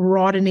actually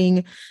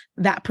broadening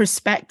that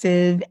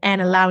perspective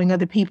and allowing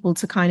other people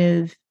to kind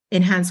of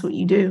enhance what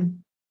you do.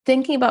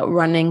 Thinking about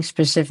running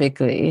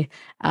specifically,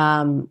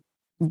 I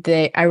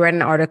read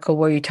an article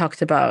where you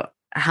talked about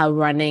how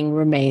running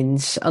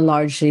remains a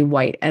largely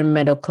white and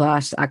middle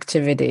class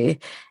activity.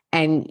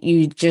 And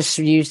you just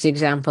used the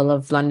example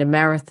of London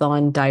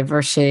Marathon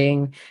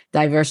diversifying.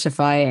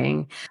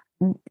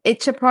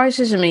 It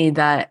surprises me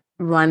that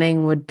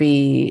running would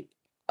be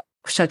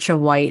such a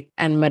white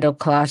and middle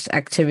class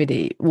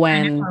activity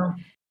when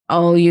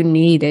all you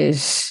need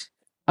is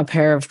a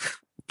pair of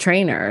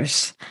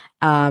trainers.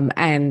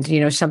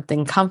 And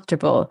something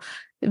comfortable.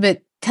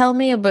 But talk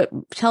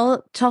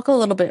a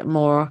little bit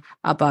more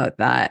about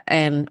that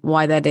and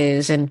why that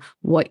is, and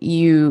what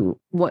you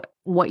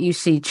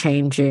see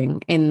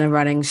changing in the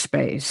running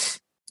space.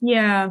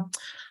 Yeah,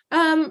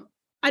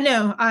 I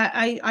know.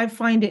 I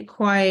find it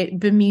quite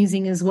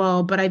bemusing as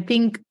well. But I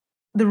think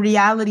the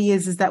reality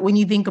is that when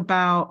you think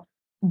about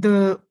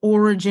the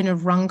origin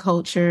of run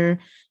culture,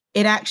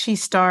 it actually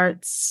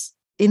starts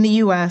in the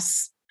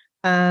US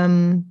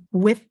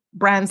with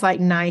brands like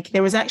Nike.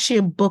 There was actually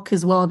a book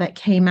as well that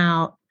came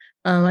out.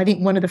 I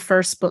think one of the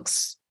first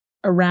books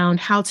around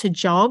how to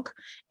jog.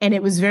 And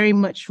it was very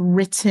much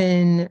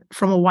written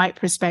from a white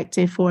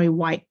perspective for a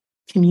white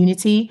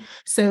community.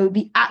 So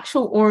the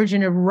actual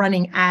origin of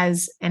running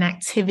as an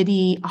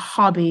activity, a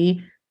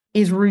hobby,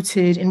 is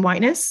rooted in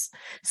whiteness.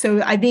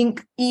 So I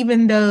think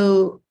even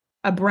though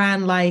a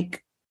brand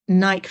like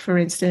Nike, for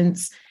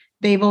instance,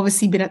 they've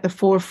obviously been at the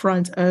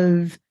forefront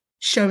of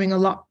showing a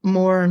lot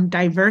more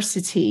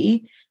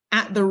diversity,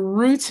 at the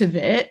root of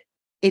it,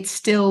 it's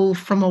still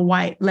from a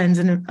white lens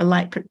and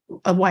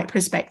a white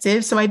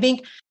perspective. So I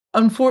think,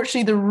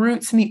 unfortunately, the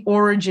roots and the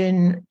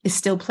origin is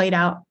still played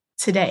out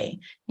today.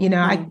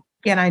 I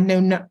don't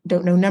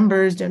know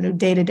numbers, don't know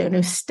data, don't know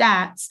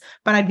stats,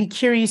 but I'd be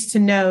curious to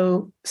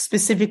know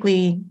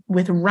specifically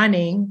with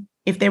running,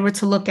 if they were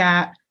to look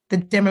at the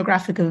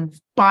demographic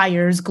of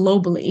buyers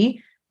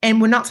globally,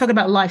 and we're not talking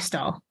about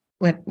lifestyle.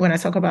 When I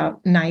talk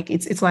about Nike,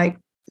 it's like,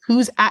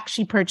 who's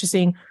actually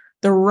purchasing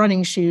the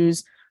running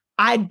shoes?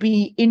 I'd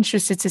be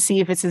interested to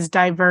see if it's as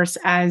diverse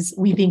as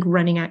we think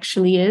running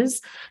actually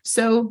is.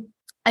 So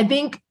I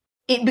think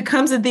it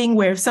becomes a thing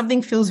where if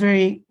something feels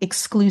very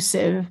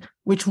exclusive,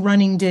 which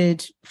running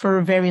did for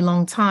a very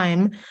long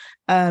time,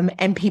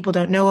 and people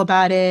don't know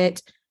about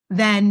it,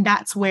 then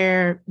that's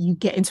where you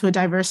get into a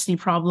diversity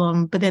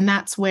problem. But then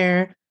that's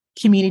where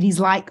communities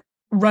like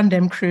Run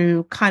Dem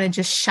Crew kind of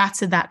just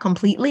shattered that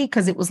completely,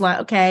 because it was like,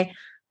 okay,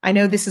 I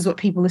know this is what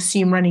people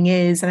assume running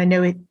is, and I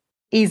know it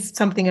is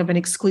something of an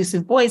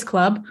exclusive boys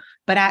club,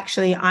 but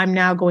actually I'm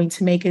now going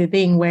to make it a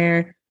thing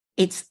where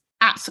it's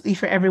absolutely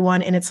for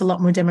everyone and it's a lot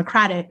more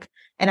democratic.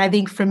 And I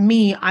think for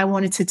me, I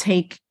wanted to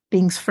take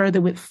things further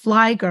with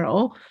Fly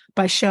Girl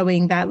by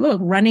showing that,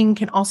 look, running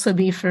can also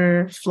be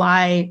for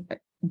fly,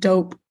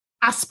 dope,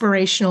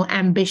 aspirational,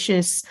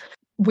 ambitious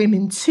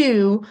women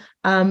too.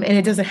 And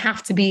it doesn't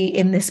have to be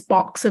in this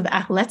box of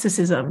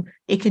athleticism.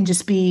 It can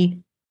just be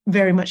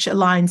very much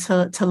aligned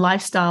to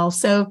lifestyle.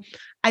 So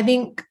I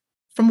think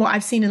from what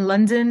I've seen in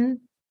London,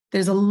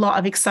 there's a lot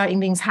of exciting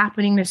things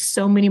happening. There's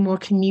so many more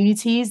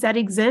communities that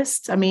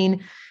exist. I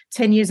mean,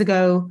 10 years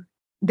ago,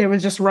 there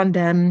was just Run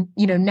Dem.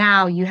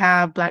 Now you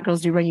have Black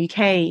Girls Do Run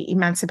UK,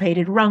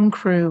 Emancipated Run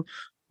Crew,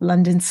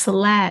 London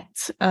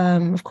Select,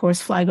 of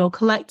course, Fly Girl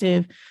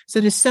Collective. So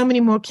there's so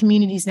many more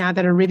communities now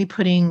that are really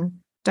putting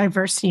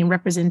diversity and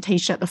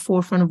representation at the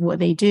forefront of what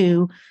they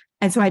do.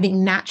 And so I think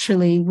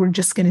naturally we're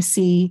just going to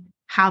see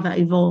how that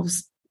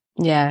evolves.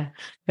 Yeah,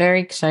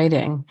 very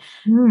exciting.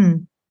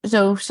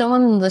 So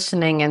someone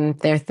listening and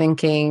they're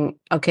thinking,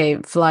 okay,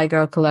 Fly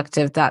Girl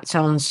Collective, that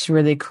sounds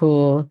really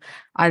cool.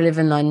 I live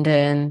in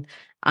London.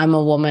 I'm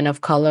a woman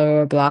of color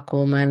or a Black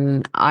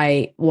woman.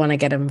 I want to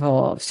get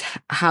involved.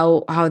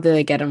 How do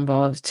they get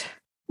involved?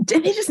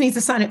 They just need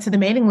to sign up to the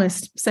mailing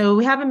list. So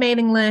we have a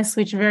mailing list,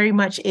 which very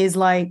much is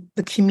like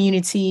the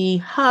community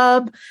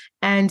hub.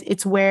 And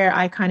it's where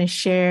I kind of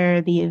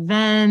share the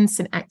events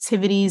and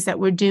activities that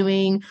we're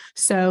doing.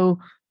 So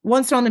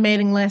once they're on the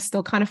mailing list,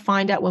 they'll kind of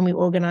find out when we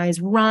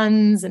organize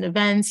runs and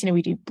events.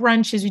 We do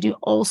brunches, we do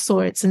all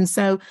sorts. And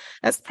so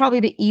that's probably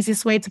the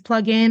easiest way to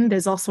plug in.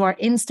 There's also our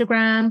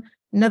Instagram,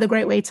 another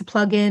great way to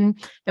plug in.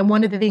 And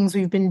one of the things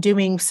we've been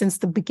doing since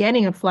the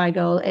beginning of Fly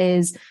Girl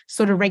is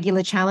sort of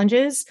regular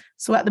challenges.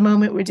 So at the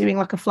moment, we're doing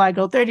like a Fly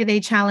Girl 30-day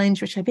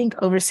challenge, which I think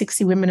over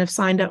 60 women have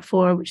signed up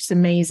for, which is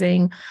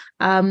amazing.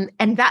 And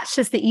that's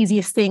just the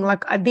easiest thing.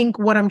 Like, I think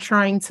what I'm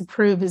trying to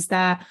prove is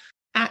that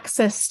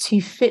access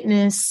to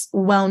fitness,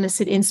 wellness,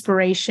 and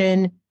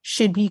inspiration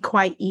should be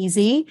quite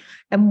easy.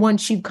 And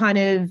once you kind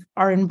of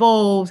are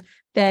involved,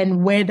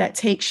 then where that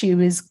takes you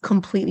is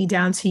completely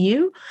down to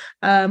you.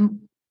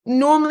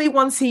 Normally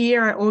once a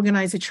year, I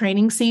organize a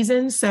training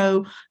season.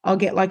 So I'll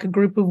get like a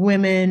group of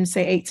women,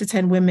 say 8 to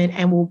 10 women,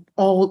 and we'll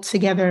all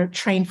together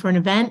train for an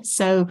event.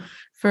 So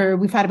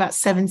we've had about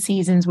 7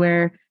 seasons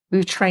where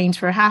we've trained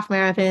for half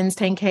marathons,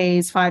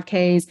 10Ks,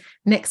 5Ks.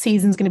 Next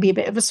season's going to be a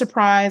bit of a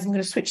surprise. I'm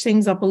going to switch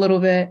things up a little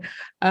bit.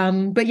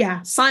 But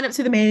yeah, sign up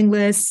to the mailing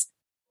list,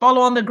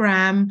 follow on the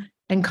gram,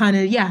 and kind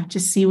of,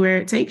 just see where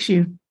it takes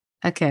you.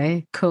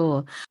 Okay,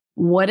 cool.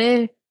 What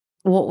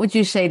would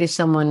you say to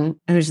someone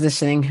who's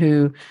listening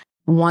who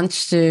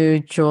wants to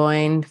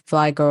join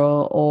Fly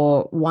Girl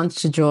or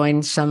wants to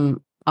join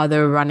some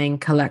other running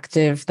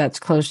collective that's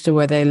close to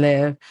where they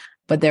live,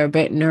 but they're a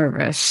bit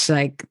nervous,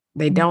 like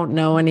they don't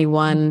know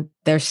anyone,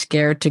 they're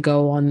scared to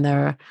go on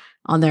their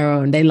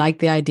own. They like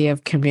the idea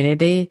of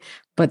community,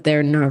 but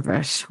they're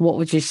nervous. What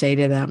would you say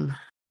to them?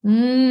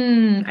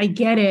 I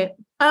get it.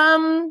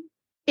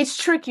 It's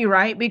tricky,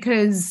 right?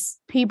 Because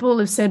people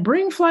have said,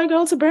 bring Fly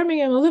Girl to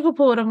Birmingham or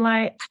Liverpool. And I'm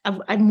like,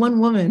 I'm one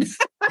woman.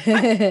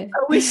 I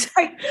wish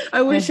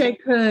I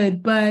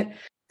could, but a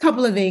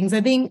couple of things.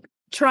 I think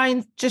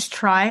try.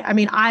 I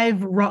mean,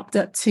 I've rocked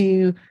up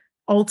to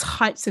all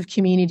types of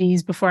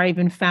communities before I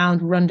even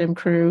found Rundum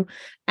Crew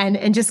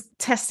and just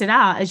test it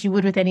out as you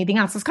would with anything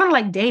else. It's kind of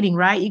like dating,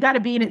 right? You got to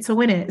be in it to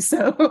win it.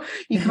 So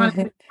you kind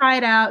of try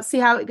it out, see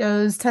how it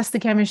goes, test the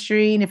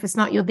chemistry. And if it's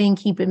not your thing,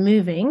 keep it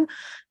moving.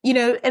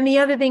 And the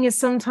other thing is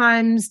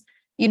sometimes,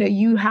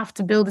 you have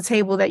to build a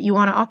table that you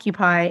want to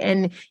occupy.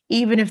 And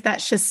even if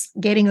that's just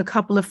getting a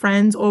couple of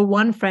friends or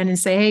one friend and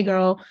say, hey,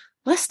 girl,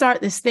 let's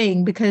start this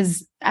thing.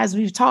 Because as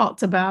we've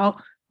talked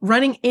about,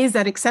 running is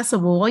that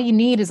accessible. All you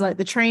need is like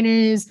the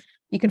trainers.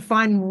 You can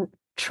find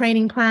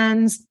training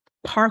plans.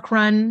 Park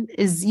Run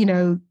is,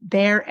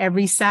 there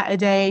every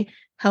Saturday,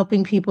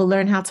 helping people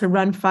learn how to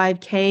run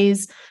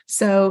 5Ks.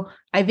 So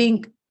I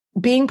think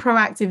being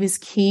proactive is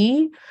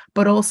key,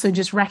 but also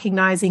just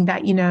recognizing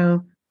that,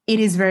 it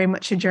is very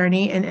much a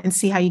journey and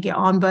see how you get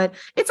on. But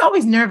it's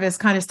always nervous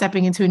kind of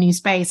stepping into a new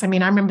space. I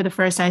mean, I remember the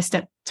first time I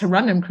stepped to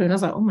Rundum Crew and I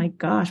was like, oh my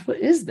gosh, what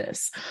is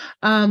this?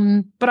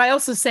 But I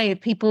also say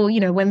if people,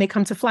 when they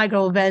come to Fly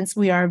Girl events,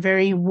 we are a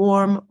very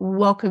warm,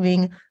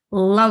 welcoming,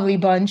 lovely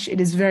bunch. It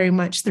is very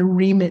much the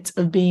remit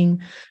of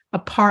being a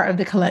part of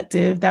the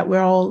collective that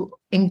we're all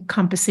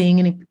encompassing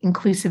and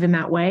inclusive in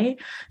that way.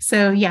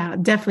 So yeah,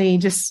 definitely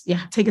just,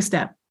 take a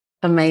step.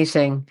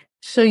 Amazing.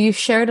 So you've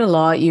shared a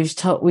lot.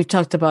 We've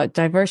talked about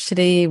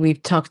diversity.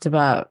 We've talked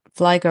about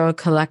Fly Girl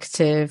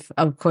Collective.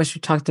 Of course, we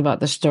talked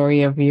about the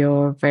story of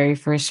your very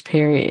first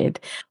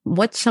period.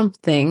 What's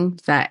something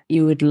that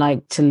you would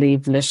like to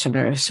leave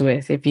listeners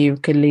with, if you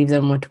could leave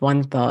them with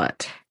one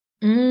thought?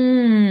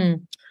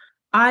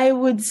 I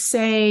would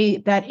say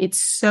that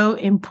it's so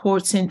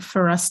important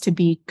for us to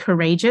be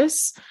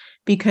courageous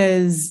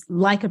because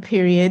like a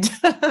period,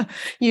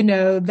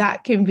 that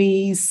can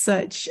be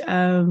such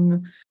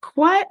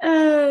quite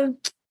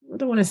I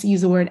don't want to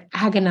use the word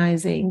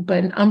agonizing,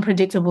 but an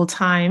unpredictable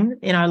time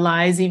in our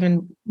lives.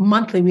 Even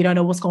monthly, we don't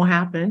know what's going to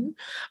happen,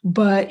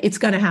 but it's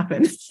going to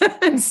happen.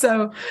 And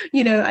so,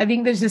 I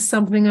think there's just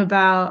something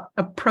about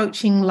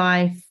approaching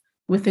life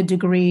with a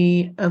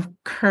degree of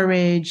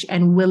courage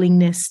and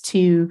willingness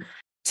to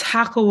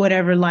tackle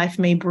whatever life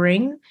may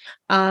bring.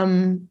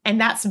 And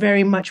that's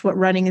very much what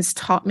running has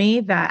taught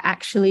me, that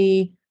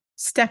actually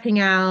stepping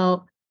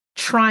out,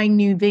 trying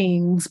new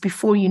things,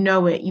 before you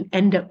know it, you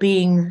end up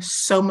being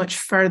so much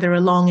further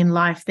along in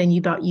life than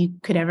you thought you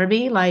could ever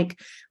be. Like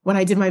when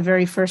I did my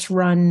very first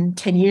run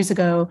 10 years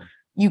ago,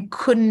 you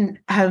couldn't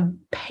have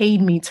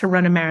paid me to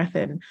run a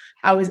marathon.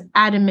 I was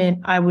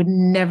adamant I would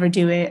never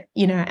do it,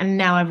 and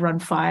now I've run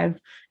 5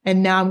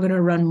 and now I'm going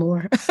to run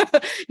more.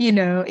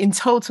 In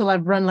total,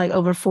 I've run like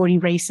over 40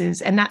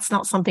 races, and that's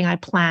not something I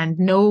planned.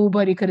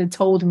 Nobody could have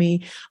told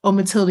me, oh,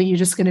 Matilda, you're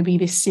just going to be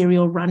this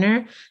serial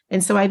runner.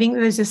 And so I think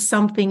there's just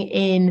something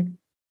in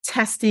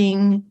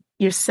testing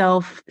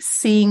yourself,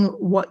 seeing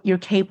what you're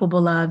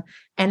capable of,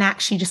 and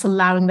actually just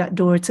allowing that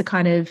door to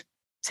kind of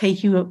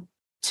take you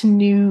to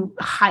new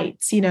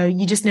heights.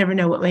 You just never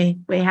know what may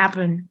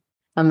happen.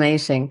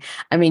 Amazing.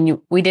 I mean,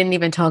 we didn't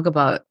even talk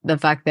about the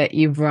fact that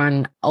you've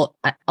run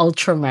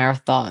ultra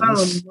marathons.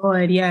 Oh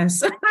Lord,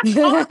 yes. Only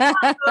one.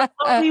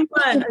 I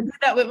did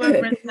that with my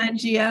friend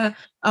Angia.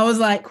 I was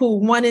like,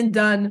 cool, one and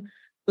done.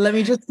 Let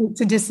me just stick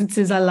to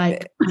distances I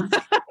like.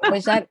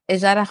 Is that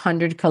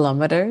 100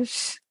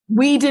 kilometers?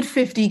 We did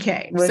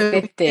 50K. So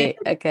 50,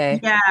 okay.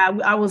 Yeah,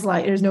 I was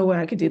like, there's no way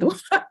I could do the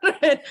 100.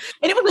 And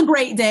it was a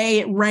great day.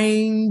 It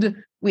rained.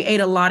 We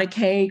ate a lot of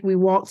cake. We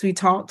walked, we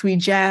talked, we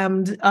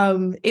jammed.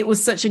 It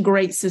was such a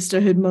great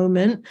sisterhood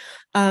moment.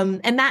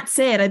 And that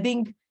said, I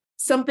think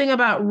something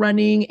about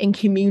running and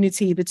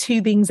community, the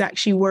two things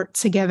actually work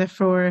together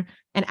for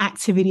an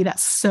activity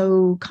that's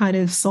so kind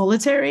of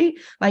solitary.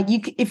 Like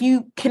if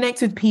you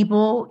connect with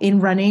people in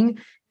running,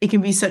 it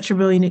can be such a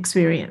brilliant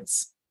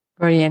experience.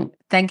 Brilliant.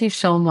 Thank you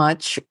so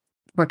much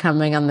for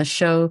coming on the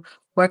show.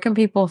 Where can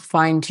people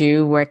find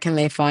you? Where can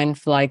they find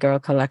Fly Girl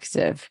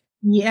Collective?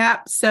 Yeah,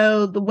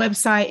 so the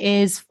website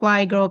is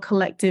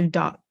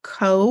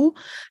flygirlcollective.co,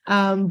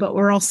 but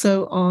we're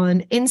also on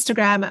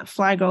Instagram at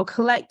Fly Girl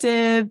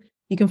Collective.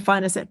 You can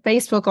find us at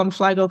Facebook on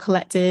Fly Girl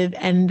Collective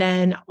and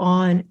then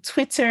on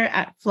Twitter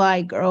at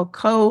Fly Girl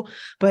Co.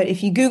 But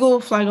if you Google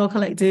Fly Girl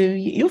Collective,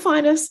 you'll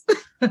find us.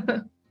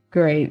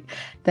 Great.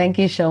 Thank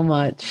you so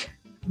much.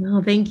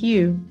 No, thank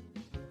you.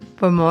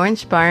 For more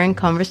inspiring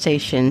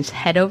conversations,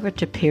 head over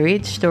to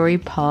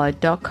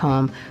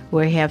periodstorypod.com,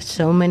 where we have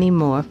so many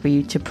more for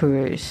you to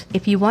peruse.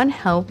 If you want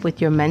help with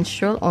your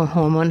menstrual or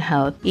hormone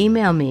health,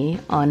 email me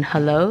on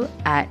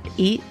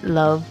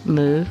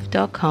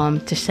hello@eatlovemove.com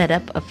to set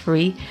up a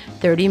free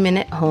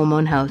 30-minute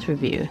hormone health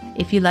review.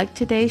 If you like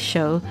today's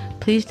show,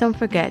 please don't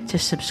forget to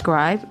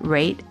subscribe,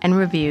 rate, and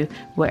review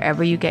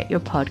wherever you get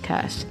your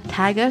podcasts.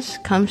 Tag us,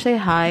 come say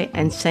hi,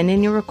 and send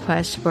in your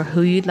requests for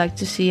who you'd like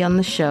to see on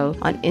the show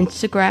on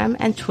Instagram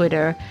and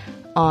Twitter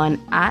on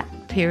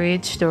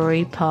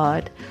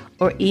 @periodstorypod,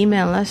 or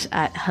email us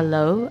at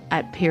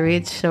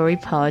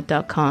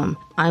hello@periodstorypod.com.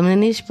 I'm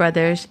Lenise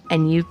Brothers,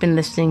 and you've been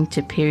listening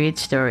to Period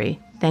Story.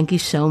 Thank you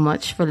so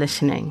much for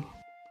listening.